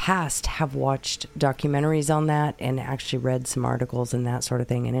 in the past, have watched documentaries on that and actually read some articles and that sort of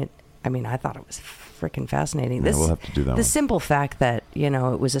thing. And I thought it was freaking fascinating. We'll have to do that. The simple fact that,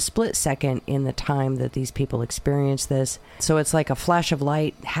 it was a split second in the time that these people experienced this. So it's like a flash of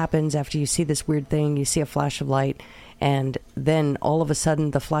light happens after you see this weird thing. You see a flash of light. And then all of a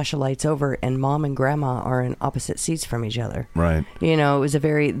sudden the flash of light's over and mom and grandma are in opposite seats from each other. Right. It was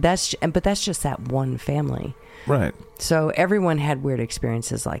but that's just that one family. Right. So everyone had weird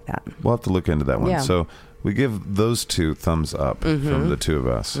experiences like that. We'll have to look into that one. Yeah. So we give those 2 thumbs up from the 2 of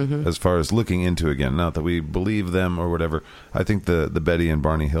us as far as looking into again. Not that we believe them or whatever. I think the Betty and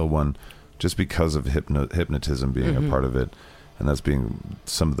Barney Hill one, just because of hypnotism being a part of it, and that's being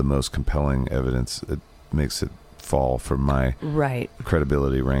some of the most compelling evidence, it makes it fall from my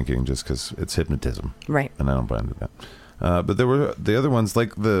credibility ranking just because it's hypnotism. Right. And I don't buy into that. But there were the other ones,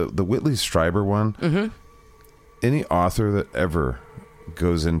 like the Whitley Strieber one. Any author that ever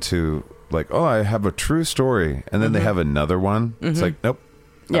goes into like, oh, I have a true story, and then they have another one, it's like, nope,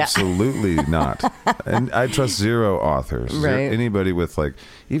 absolutely not. And I trust 0 authors. Right. Anybody with like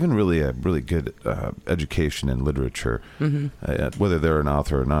even really a really good education in literature, whether they're an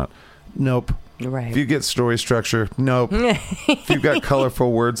author or not. Nope. Right. If you get story structure, nope. If you've got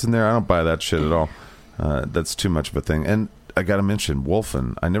colorful words in there, I don't buy that shit at all. That's too much of a thing. And I got to mention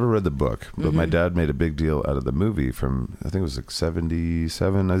Wolfen. I never read the book, but my dad made a big deal out of the movie from, I think it was like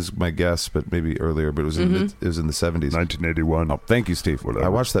 77 is my guess, but maybe earlier, but it was in the 70s. 1981. Oh, thank you, Steve. Whatever. I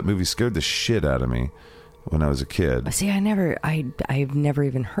watched that movie, scared the shit out of me when I was a kid. See, I've never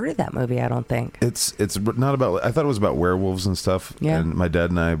even heard of that movie, I don't think. It's not about, I thought it was about werewolves and stuff. Yeah. And my dad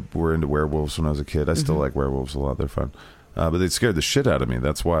and I were into werewolves when I was a kid. I still like werewolves a lot. They're fun. But they scared the shit out of me.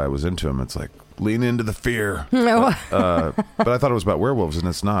 That's why I was into them. It's like, lean into the fear. No. But I thought it was about werewolves, and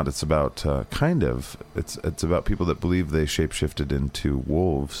it's not. It's about it's about people that believe they shapeshifted into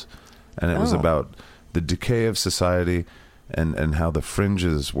wolves, and it was about the decay of society and how the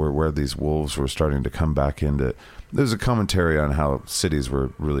fringes were where these wolves were starting to come back into. There's a commentary on how cities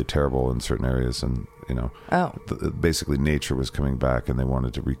were really terrible in certain areas, and basically nature was coming back, and they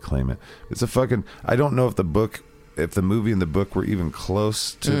wanted to reclaim it. It's a fucking. I don't know if the movie and the book were even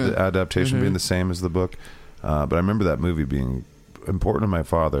close to the adaptation being the same as the book. But I remember that movie being important to my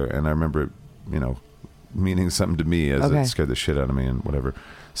father, and I remember it, meaning something to me as it scared the shit out of me and whatever.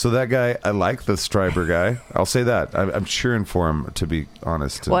 So that guy, I like the Stryber guy. I'll say that. I'm cheering for him, to be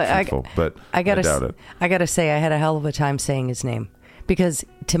honest and truthful, but I doubt it. I gotta say, I had a hell of a time saying his name because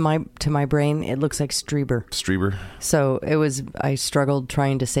to my brain, it looks like Strieber. Strieber? So I struggled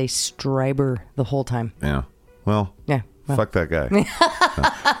trying to say Stryber the whole time. Yeah. Well, fuck that guy.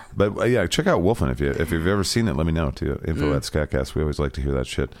 But yeah, check out Wolfen if you've ever seen it. Let me know too. Info@SKATCAST. We always like to hear that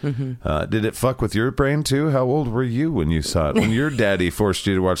shit. Did it fuck with your brain too? How old were you when you saw it? When your daddy forced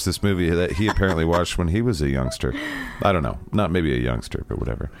you to watch this movie that he apparently watched when he was a youngster? I don't know. Not maybe a youngster, but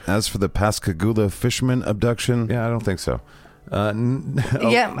whatever. As for the Pascagoula fisherman abduction, yeah, I don't think so.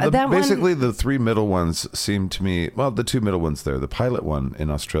 Basically, the three middle ones seem to me. Well, the two middle ones there. The pilot one in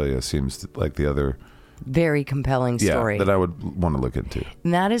Australia seems like the other. Very compelling story. Yeah, that I would want to look into.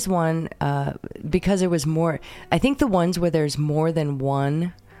 And that is one, because there was more, I think the ones where there's more than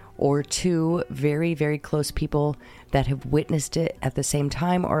one or two very, very close people that have witnessed it at the same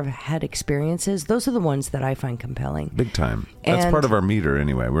time or have had experiences, those are the ones that I find compelling. Big time. That's part of our meter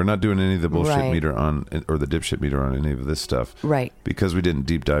anyway. We're not doing any of the bullshit meter on, or the dipshit meter on any of this stuff. Right. Because we didn't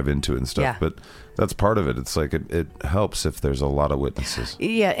deep dive into it and stuff. Yeah. But that's part of it. It's like it helps if there's a lot of witnesses.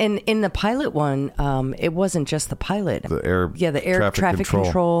 Yeah, and in the pilot one, it wasn't just the pilot. The air traffic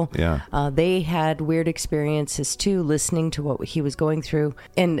control. Yeah. They had weird experiences too, listening to what he was going through.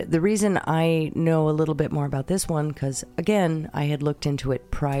 And the reason I know a little bit more about this one, because again, I had looked into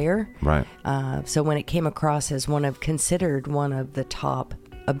it prior. Right. So when it came across as considered one of the top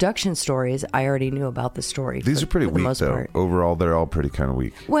abduction stories, I already knew about the story. These are pretty weak, though. Part. Overall, they're all pretty kind of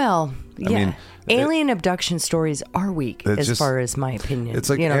weak. Well, yeah. I mean, alien abduction stories are weak, as far as my opinion. It's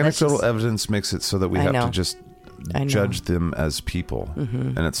like anecdotal evidence makes it so that we have to just judge them as people.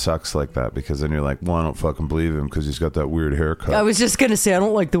 And it sucks like that, because then you're like, well, I don't fucking believe him because he's got that weird haircut. I was just going to say, I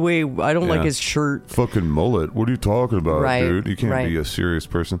don't like like his shirt. Fucking mullet. What are you talking about, dude? You can't be a serious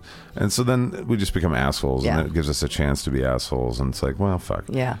person. And so then we just become assholes, and it gives us a chance to be assholes. And it's like, well, fuck.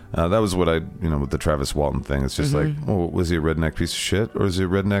 Yeah. That was what with the Travis Walton thing. It's just like, oh, was he a redneck piece of shit, or is he a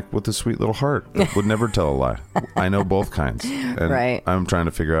redneck with a sweet little heart that would never tell a lie? I know both kinds. And I'm trying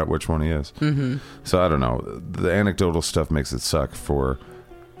to figure out which one he is. So I don't know. The anecdotal stuff makes it suck for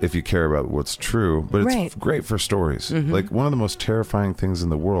if you care about what's true, but it's great for stories. Like, one of the most terrifying things in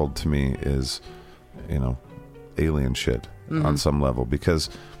the world to me is, alien shit on some level, because,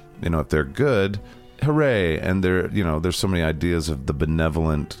 if they're good, hooray, and they're, there's so many ideas of the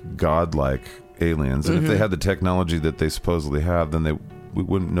benevolent, godlike aliens, and if they had the technology that they supposedly have, then we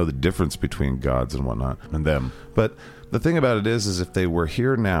wouldn't know the difference between gods and whatnot and them. But the thing about it is if they were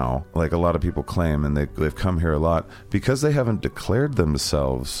here now, like a lot of people claim, and they've come here a lot, because they haven't declared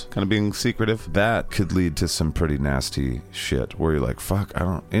themselves, kind of being secretive, that could lead to some pretty nasty shit where you're like, fuck, I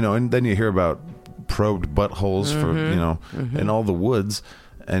don't, and then you hear about probed buttholes for, in all the woods,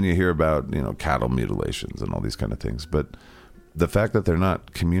 and you hear about, cattle mutilations and all these kind of things. But the fact that they're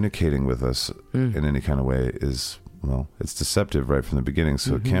not communicating with us in any kind of way is, well, it's deceptive right from the beginning,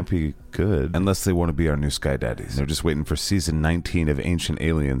 so it can't be good unless they want to be our new sky daddies. They're just waiting for season 19 of Ancient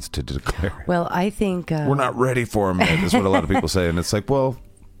Aliens to declare. Well, I think we're not ready for them yet, is what a lot of people say, and it's like, well,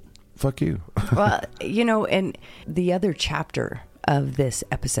 fuck you. Well, and the other chapter of this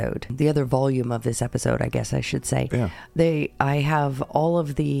episode, the other volume of this episode, I guess I should say, I have all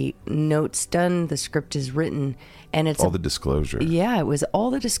of the notes done, the script is written, and it's all the disclosure. Yeah, it was all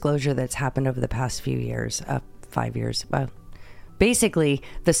the disclosure that's happened over the past few years. 5 years. Well, basically,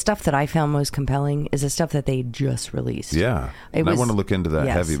 the stuff that I found most compelling is the stuff that they just released. Yeah. I want to look into that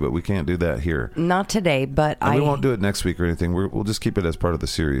heavy, but we can't do that here. Not today, but we won't do it next week or anything. We'll just keep it as part of the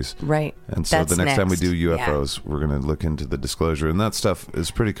series. Right. And so the next time we do UFOs, we're going to look into the disclosure, and that stuff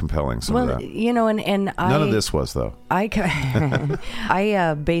is pretty compelling. Some of that. And none of this was, though. I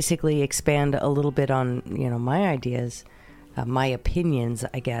basically expand a little bit on, my ideas, my opinions,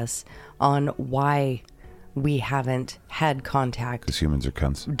 I guess, on why we haven't had contact. Because humans are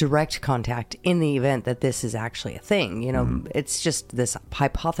cunts. Direct contact in the event that this is actually a thing. It's just this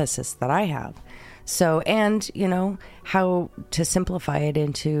hypothesis that I have. So, and, how to simplify it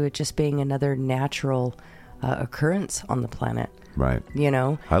into it just being another natural occurrence on the planet. Right.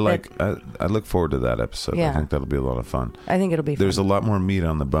 I look forward to that episode. Yeah. I think that'll be a lot of fun. I think it'll be fun. There's a lot more meat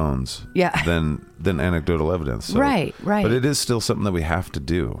on the bones than anecdotal evidence. So, right. But it is still something that we have to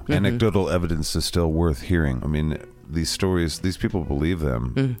do. Anecdotal evidence is still worth hearing. I mean, these stories, these people believe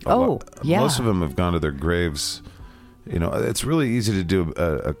them. Most of them have gone to their graves, You know, it's really easy to do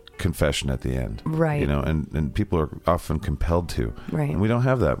a confession at the end. Right. You know, and people are often compelled to. Right. And we don't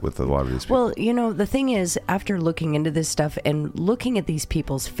have that with a lot of these people. Well, you know, the thing is, after looking into this stuff and looking at these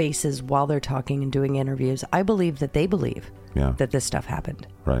people's faces while they're talking and doing interviews, I believe that they believe that this stuff happened.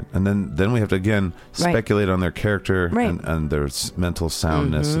 Right. And then we have to, again, speculate on their character and their mental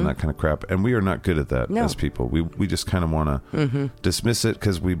soundness and that kind of crap. And we are not good at that as people. We just kind of want to dismiss it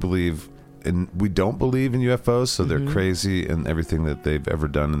because we believe... And we don't believe in UFOs, so they're crazy, and everything that they've ever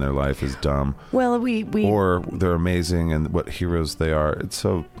done in their life is dumb. Well, or they're amazing, and what heroes they are. It's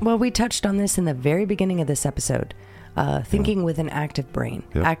so. Well, we touched on this in the very beginning of this episode. Thinking with an active brain,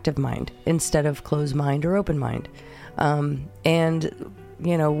 active mind, instead of closed mind or open mind, and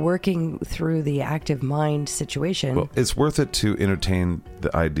you know, working through the active mind situation. Well, it's worth it to entertain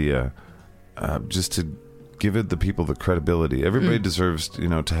the idea, just to give it the people the credibility. Everybody deserves, you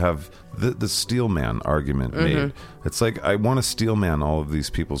know, to have the steel man argument made. It's like, I want to steel man all of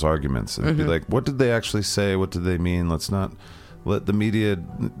these people's arguments and be like, what did they actually say? What did they mean? Let's not let the media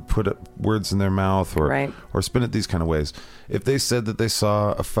put up words in their mouth or spin it these kind of ways. If they said that they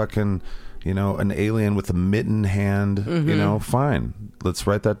saw a fucking, you know, an alien with a mitten hand, you know, fine. Let's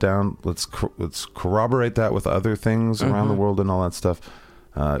write that down. Let's corroborate that with other things around the world and all that stuff.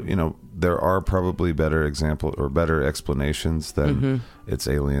 You know, there are probably better explanations than it's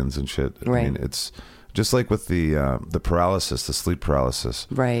aliens and shit. Right. I mean, it's just like with the paralysis, the sleep paralysis.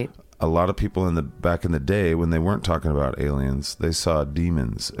 Right. A lot of people back in the day, when they weren't talking about aliens, they saw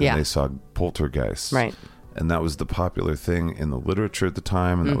demons and they saw poltergeists. Right. And that was the popular thing in the literature at the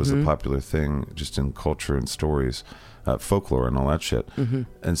time, and that was the popular thing just in culture and stories, folklore and all that shit.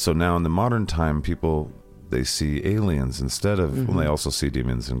 And so now in the modern time, people... they see aliens instead of, well, they also see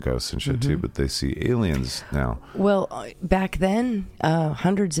demons and ghosts and shit too, but they see aliens now. Well, back then,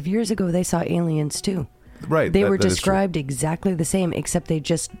 hundreds of years ago, they saw aliens too. Right. They were described exactly the same, except they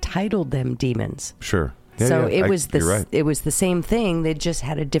just titled them demons. Sure. So it was the same thing. They just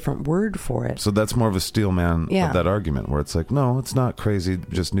had a different word for it. So that's more of a steel man of that argument, where it's like, no, it's not crazy,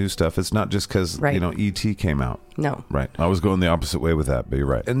 just new stuff. It's not just because you know E.T. came out. No, right. I was going the opposite way with that, but you're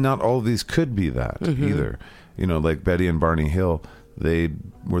right. And not all of these could be that either. You know, like Betty and Barney Hill, they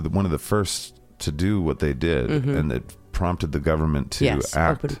were one of the first to do what they did, and it prompted the government to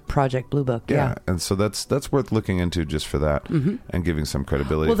act. Open Project Blue Book. Yeah, and so that's worth looking into just for that and giving some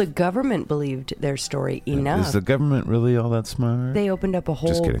credibility. Well, the government believed their story enough. Is the government really all that smart? They opened up a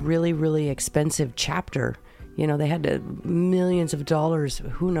whole really, really expensive chapter. You know, they had millions of dollars,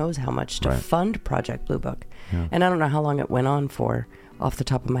 who knows how much, to fund Project Blue Book. Yeah. And I don't know how long it went on for, off the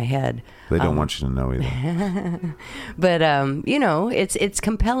top of my head. They don't want you to know either. But, you know, it's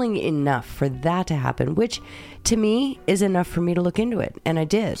compelling enough for that to happen, which to me is enough for me to look into it. And I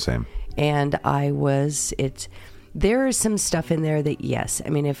did. Same. And there is some stuff in there that, yes, I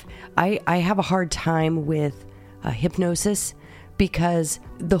mean, if I have a hard time with hypnosis, because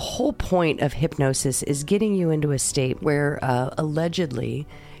the whole point of hypnosis is getting you into a state where allegedly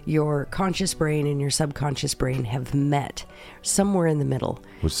your conscious brain and your subconscious brain have met somewhere in the middle.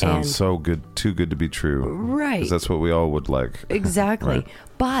 Which sounds so good, too good to be true. Right. Because that's what we all would like. Exactly. Right.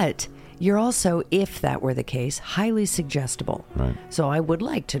 But you're also, if that were the case, highly suggestible. Right. So I would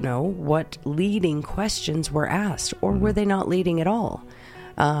like to know what leading questions were asked, or were they not leading at all?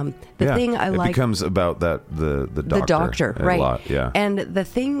 The thing I like... It becomes about that, the doctor. The doctor, right. A lot, yeah. And the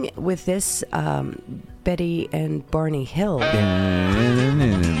thing with this, Betty and Barney Hill...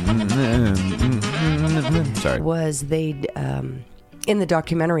 Sorry. Was they... in the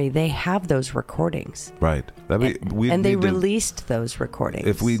documentary, they have those recordings. Right. They released those recordings.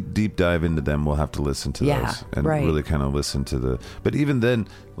 If we deep dive into them, we'll have to listen to those and really kind of listen to the... But even then,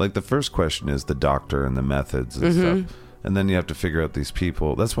 like the first question is the doctor and the methods and stuff. And then you have to figure out these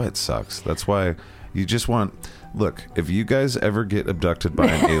people. That's why it sucks. That's why you just want... Look, if you guys ever get abducted by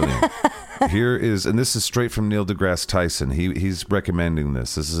an alien, here is... And this is straight from Neil deGrasse Tyson. He's recommending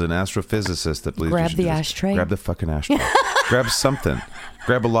this. This is an astrophysicist that believes... Grab the ashtray? Grab the fucking ashtray. Grab something.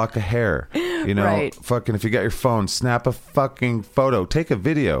 Grab a lock of hair. You know, fucking, if you got your phone, snap a fucking photo. Take a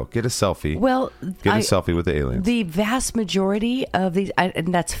video. Get a selfie. Well, get a selfie with the aliens. The vast majority of these,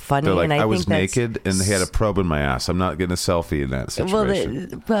 and that's funny. They're like, and I was naked and they had a probe in my ass. I'm not getting a selfie in that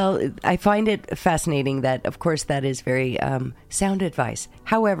situation. Well, I find it fascinating that, of course, that is very sound advice.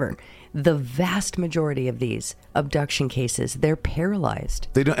 However, the vast majority of these abduction cases, they're paralyzed.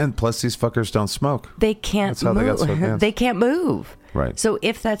 They don't, and plus these fuckers don't smoke. They can't That's how move. they got so advanced. They can't move. Right. So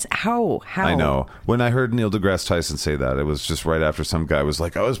if that's how I know. When I heard Neil deGrasse Tyson say that, it was just right after some guy was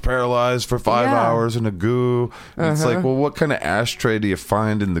like, I was paralyzed for 5 hours in a goo. And It's like, well, what kind of ashtray do you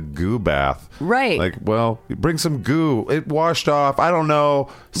find in the goo bath? Right. Like, well, you bring some goo. It washed off. I don't know.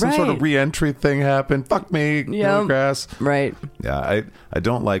 Some sort of re-entry thing happened. Fuck me, Neil deGrasse. Right. Yeah, I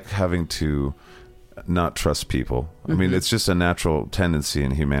don't like having to not trust people. I mean, it's just a natural tendency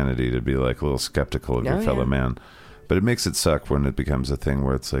in humanity to be like a little skeptical of your fellow man. But it makes it suck when it becomes a thing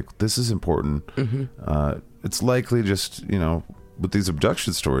where it's like, this is important. It's likely just, with these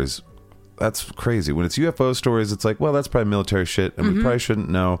abduction stories, that's crazy. When it's UFO stories, it's like, well, that's probably military shit, and we probably shouldn't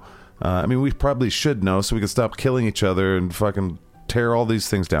know. I mean, we probably should know so we can stop killing each other and fucking tear all these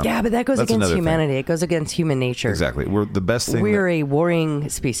things down. Yeah, but that goes against humanity. It goes against human nature. Exactly. We're the best thing. We're a warring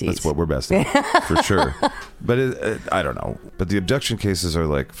species. That's what we're best at, for sure. But I don't know. But the abduction cases are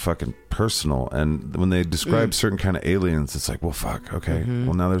like fucking personal. And when they describe certain kind of aliens, it's like, well, fuck. Okay.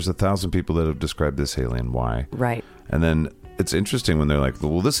 Well, now there's 1,000 people that have described this alien. Why? Right. And then it's interesting when they're like,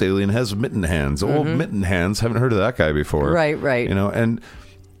 well, this alien has mitten hands. Old mitten hands. Haven't heard of that guy before. Right. And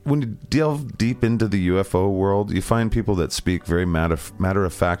when you delve deep into the UFO world, you find people that speak very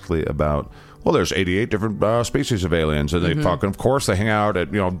matter-of-factly about, well, there's 88 different species of aliens, and they fucking, of course, they hang out at,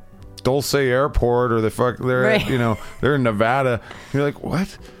 Dulce Airport, or they're at, they're in Nevada. You're like,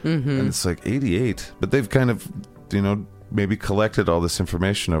 what? And it's like 88, but they've kind of, maybe collected all this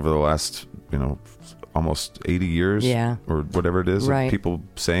information over the last, almost 80 years, or whatever it is, of people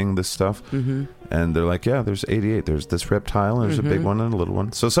saying this stuff. And they're like, yeah, there's 88. There's this reptile, and there's a big one and a little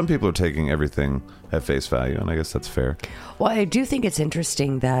one. So some people are taking everything at face value, and I guess that's fair. Well, I do think it's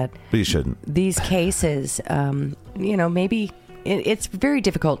interesting that... But you shouldn't. These cases, maybe... It's very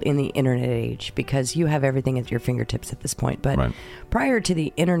difficult in the internet age because you have everything at your fingertips at this point. But prior to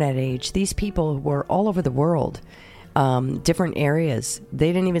the internet age, these people were all over the world, different areas.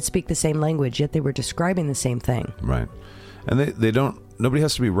 They didn't even speak the same language, yet they were describing the same thing. Right. And they don't... Nobody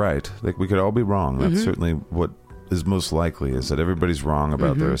has to be right. Like, we could all be wrong. That's certainly what is most likely, is that everybody's wrong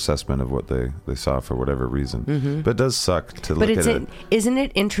about their assessment of what they saw for whatever reason. But it does suck to look at it. Isn't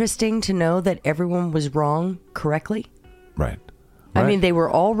it interesting to know that everyone was wrong correctly? Right. I mean, they were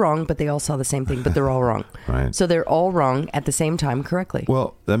all wrong, but they all saw the same thing, but they're all wrong. Right. So they're all wrong at the same time correctly.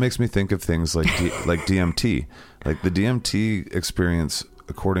 Well, that makes me think of things like like DMT. Like the DMT experience,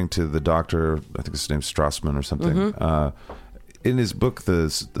 according to the doctor, I think his name's Strassman or something, in his book, The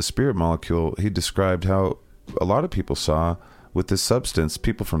Spirit Molecule, he described how a lot of people saw with this substance,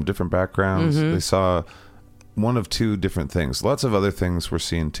 people from different backgrounds, they saw one of two different things. Lots of other things were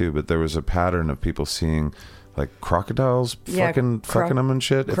seen too, but there was a pattern of people seeing like crocodiles fucking them and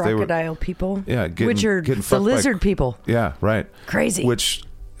shit. Crocodile people? Yeah. Which are the lizard people. Yeah, right. Crazy. Which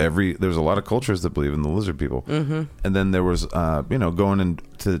there's a lot of cultures that believe in the lizard people. And then there was, going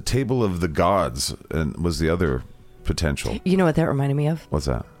into the table of the gods and was the other potential. You know what that reminded me of? What's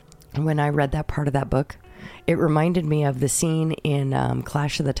that? When I read that part of that book, it reminded me of the scene in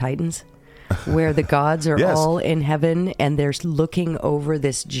Clash of the Titans where the gods are all in heaven and they're looking over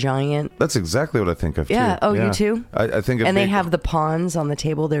this giant... That's exactly what I think of, too. Oh, you too? I think... And they have the pawns on the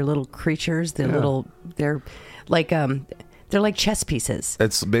table. They're little creatures. They're like chess pieces.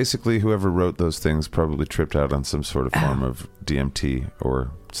 It's basically whoever wrote those things probably tripped out on some sort of form of DMT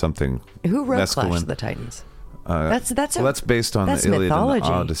or something. Who wrote mescaline. Clash of the Titans? That's based on the Iliad and the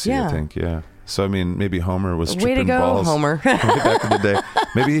Odyssey, I think. Yeah. So I mean, maybe Homer was tripping way to go, balls Homer. back in the day.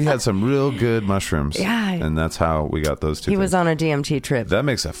 Maybe he had some real good mushrooms. Yeah. And that's how we got those two. He was on a DMT trip. That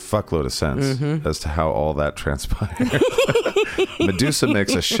makes a fuckload of sense as to how all that transpired. Medusa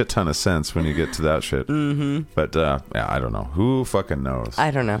makes a shit ton of sense when you get to that shit. But I don't know. Who fucking knows?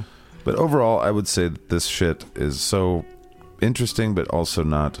 I don't know. But overall, I would say that this shit is so interesting, but also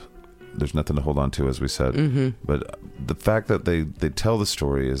not. There's nothing to hold on to, as we said. But the fact that they tell the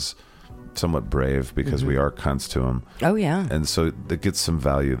story is somewhat brave because we are cunts to them. Oh yeah. And so it gets some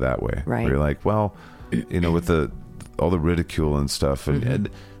value that way. Right. Where you're like, well, with all the ridicule and stuff, and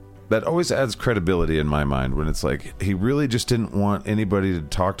that always adds credibility in my mind when it's like he really just didn't want anybody to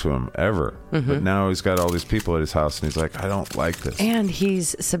talk to him ever, but now he's got all these people at his house and he's like, I don't like this, and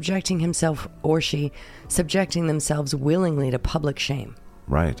he's subjecting himself or she subjecting themselves willingly to public shame.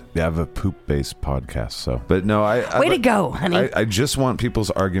 Right. Yeah, I have a poop-based podcast, so. But no, Way to go, honey. I just want people's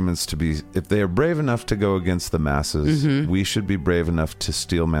arguments to be, if they are brave enough to go against the masses, we should be brave enough to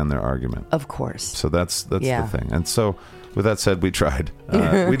steel man their argument. Of course. So that's the thing. And so, with that said, we tried.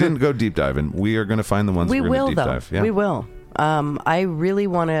 We didn't go deep diving. We are going to find the ones we're going to deep dive. Yeah. We will. I really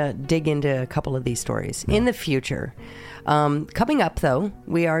want to dig into a couple of these stories in the future. Coming up, though,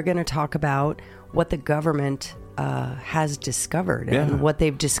 we are going to talk about what the government has discovered and what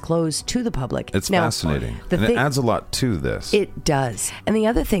they've disclosed to the public. It's fascinating. It adds a lot to this. It does. And the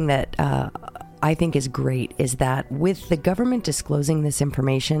other thing that I think is great is that with the government disclosing this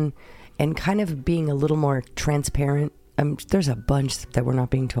information and kind of being a little more transparent, there's a bunch that we're not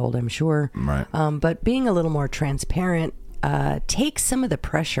being told, I'm sure. Right. But being a little more transparent takes some of the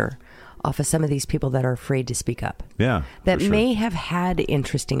pressure off of some of these people that are afraid to speak up. Yeah. That may have had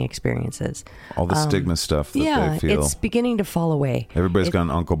interesting experiences. All the stigma stuff that they feel. It's beginning to fall away. Everybody's got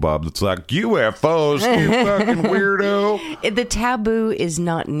an Uncle Bob that's like, UFOs, you fucking weirdo. The taboo is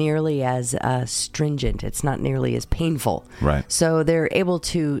not nearly as stringent. It's not nearly as painful. Right. So they're able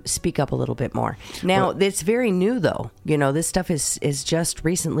to speak up a little bit more. Now, it's very new, though. This stuff is just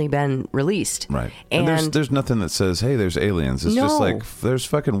recently been released. Right. And there's nothing that says, hey, there's aliens. It's just like, there's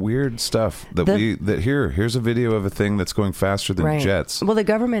fucking weird stuff that here's a video of a thing that's going faster than jets. Well, the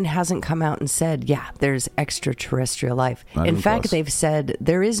government hasn't come out and said, there's extraterrestrial life. In fact, they've said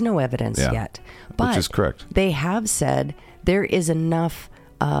there is no evidence yet. But which is correct. They have said there is enough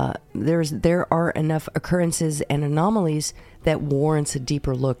there are enough occurrences and anomalies that warrants a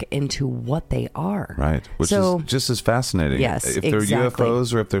deeper look into what they are. Right. Which is just as fascinating. Yes, if they're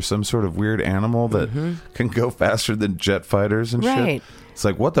UFOs or if there's some sort of weird animal that can go faster than jet fighters and shit. It's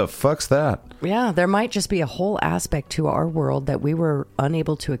like, what the fuck's that? Yeah, there might just be a whole aspect to our world that we were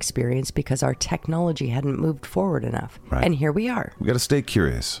unable to experience because our technology hadn't moved forward enough. Right. And here we are. We got to stay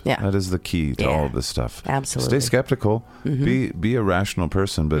curious. Yeah. That is the key to all of this stuff. Absolutely. Stay skeptical. Be a rational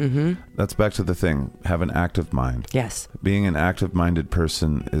person. But that's back to the thing. Have an active mind. Yes. Being an active-minded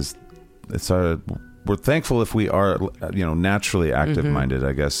person we're thankful if we are, naturally active-minded.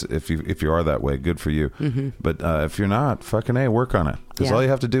 I guess if you are that way, good for you. But if you're not, fucking A, work on it. Because all you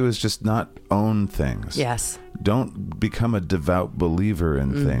have to do is just not own things. Yes. Don't become a devout believer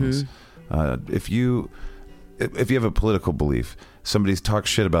in things. If you have a political belief, somebody talks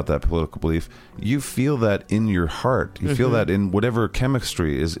shit about that political belief, you feel that in your heart. You feel that in whatever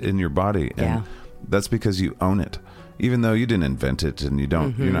chemistry is in your body, and that's because you own it. Even though you didn't invent it and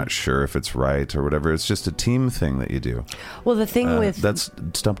you're not sure if it's right or whatever. It's just a team thing that you do. Well, the thing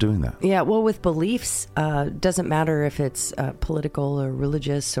stop doing that. Yeah, well, with beliefs, doesn't matter if it's political or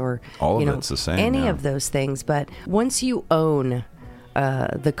religious or all of it's the same. Any of those things. But once you own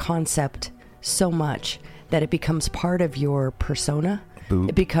the concept so much that it becomes part of your persona,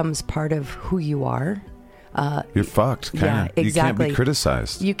 it becomes part of who you are. You're fucked. Yeah, exactly. You can't be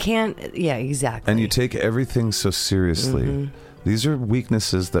criticized. You can't. Yeah, exactly. And you take everything so seriously. These are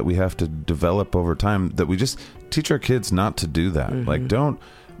weaknesses that we have to develop over time. That we just teach our kids not to do that. Like, don't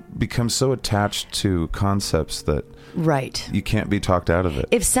become so attached to concepts that you can't be talked out of it.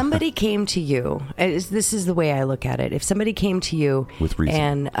 If somebody came to you, this is the way I look at it. If somebody came to you with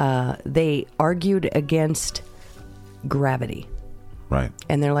reason and they argued against gravity. Right.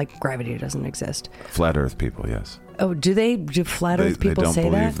 And they're like, gravity doesn't exist. Flat Earth people, yes. Oh, do flat Earth people say that? They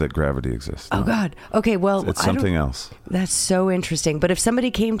don't believe that gravity exists. Oh, God. Okay, well, it's something else. That's so interesting. But if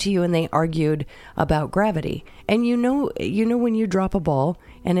somebody came to you and they argued about gravity, and you know when you drop a ball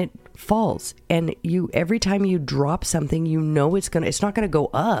and it falls, and every time you drop something, it's not gonna go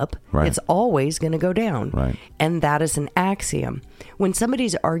up. Right. It's always gonna go down. Right. And that is an axiom. When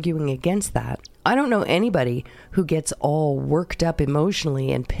somebody's arguing against that, I don't know anybody who gets all worked up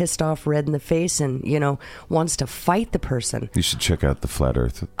emotionally and pissed off, red in the face, and wants to fight the person. You should check out the Flat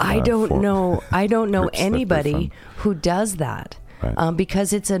Earth. I don't know anybody who does that,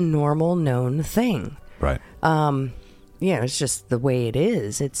 because it's a normal, known thing. Right. It's just the way it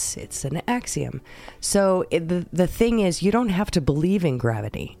is. It's an axiom. So the thing is, you don't have to believe in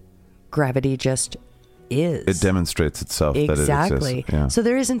gravity. Gravity just is. It demonstrates itself that it exists. Exactly. Yeah. So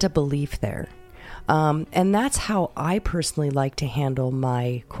there isn't a belief there. And that's how I personally like to handle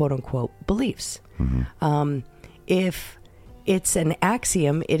my quote-unquote beliefs. If it's an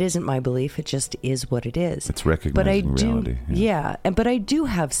axiom, it isn't my belief. It just is what it is. It's recognizing reality. But I do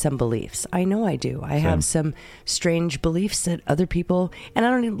have some beliefs. I know I do. I have some strange beliefs that other people, and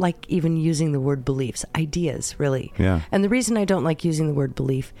I don't even like even using the word beliefs, ideas, really. Yeah. And the reason I don't like using the word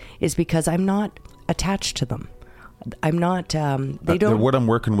belief is because I'm not attached to them. I'm not. They're what I'm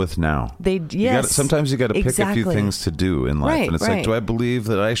working with now. Sometimes you got to pick a few things to do in life, and it's like, do I believe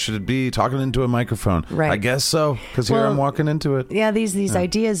that I should be talking into a microphone? Right. I guess so, because here I'm walking into it. Yeah, these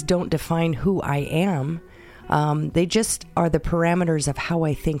ideas don't define who I am. They just are the parameters of how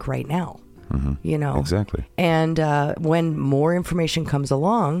I think right now. Exactly. And when more information comes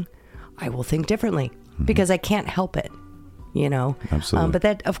along, I will think differently because I can't help it. you know? Absolutely. But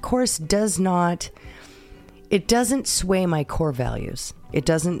that, of course, doesn't sway my core values. It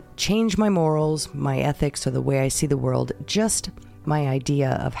doesn't change my morals, my ethics, or the way I see the world, just my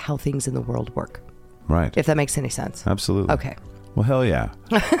idea of how things in the world work. Right. If that makes any sense. Absolutely. Okay. Well, hell yeah.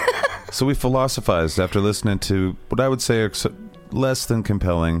 So we philosophized after listening to what I would say are less than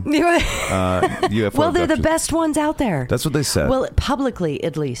compelling UFO Well, they're the abductions. best ones out there. That's what they said. Well, publicly,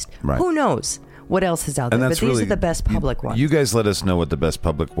 at least. Right. Who knows what else is out there? And But that's these really, are the best public ones. You guys let us know what the best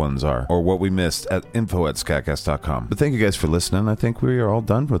public ones are or what we missed at info@skatcast.com. But thank you guys for listening. I think we are all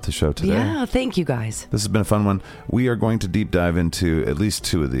done with the show today. Yeah, thank you guys. This has been a fun one. We are going to deep dive into at least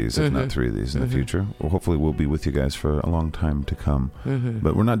 2 of these, if not 3 of these in the future. Well, hopefully we'll be with you guys for a long time to come.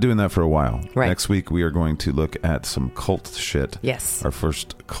 But we're not doing that for a while. Right. Next week we are going to look at some cult shit. Yes. Our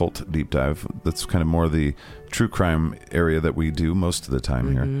first cult deep dive. That's kind of more the true crime area that we do most of the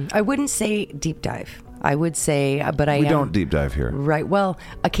time here. I wouldn't say deep dive. I would say, but We don't deep dive here. Right. Well,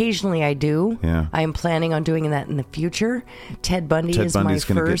 occasionally I do. Yeah. I am planning on doing that in the future. Ted Bundy is my Bundy's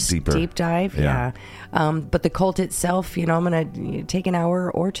gonna get first deeper. deep dive. Yeah. But the cult itself, you know, I'm going to take an hour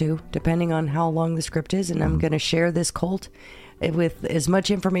or 2, depending on how long the script is, and I'm going to share this cult with as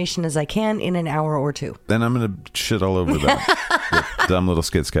much information as I can in an hour or 2. Then I'm going to shit all over that with dumb little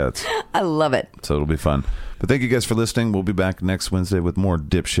skitscats. I love it. So it'll be fun. But thank you guys for listening. We'll be back next Wednesday with more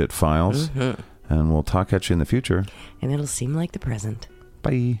dipshit files. And we'll talk at you in the future. And it'll seem like the present.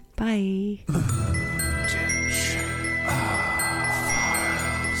 Bye. Bye.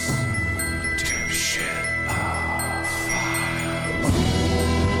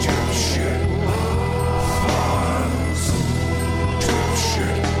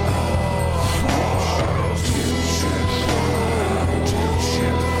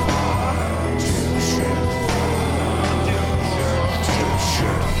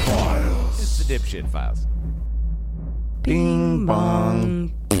 Dipshit Files. Bing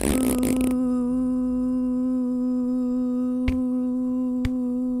bong.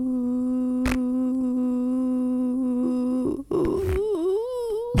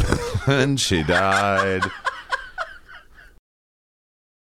 And she died.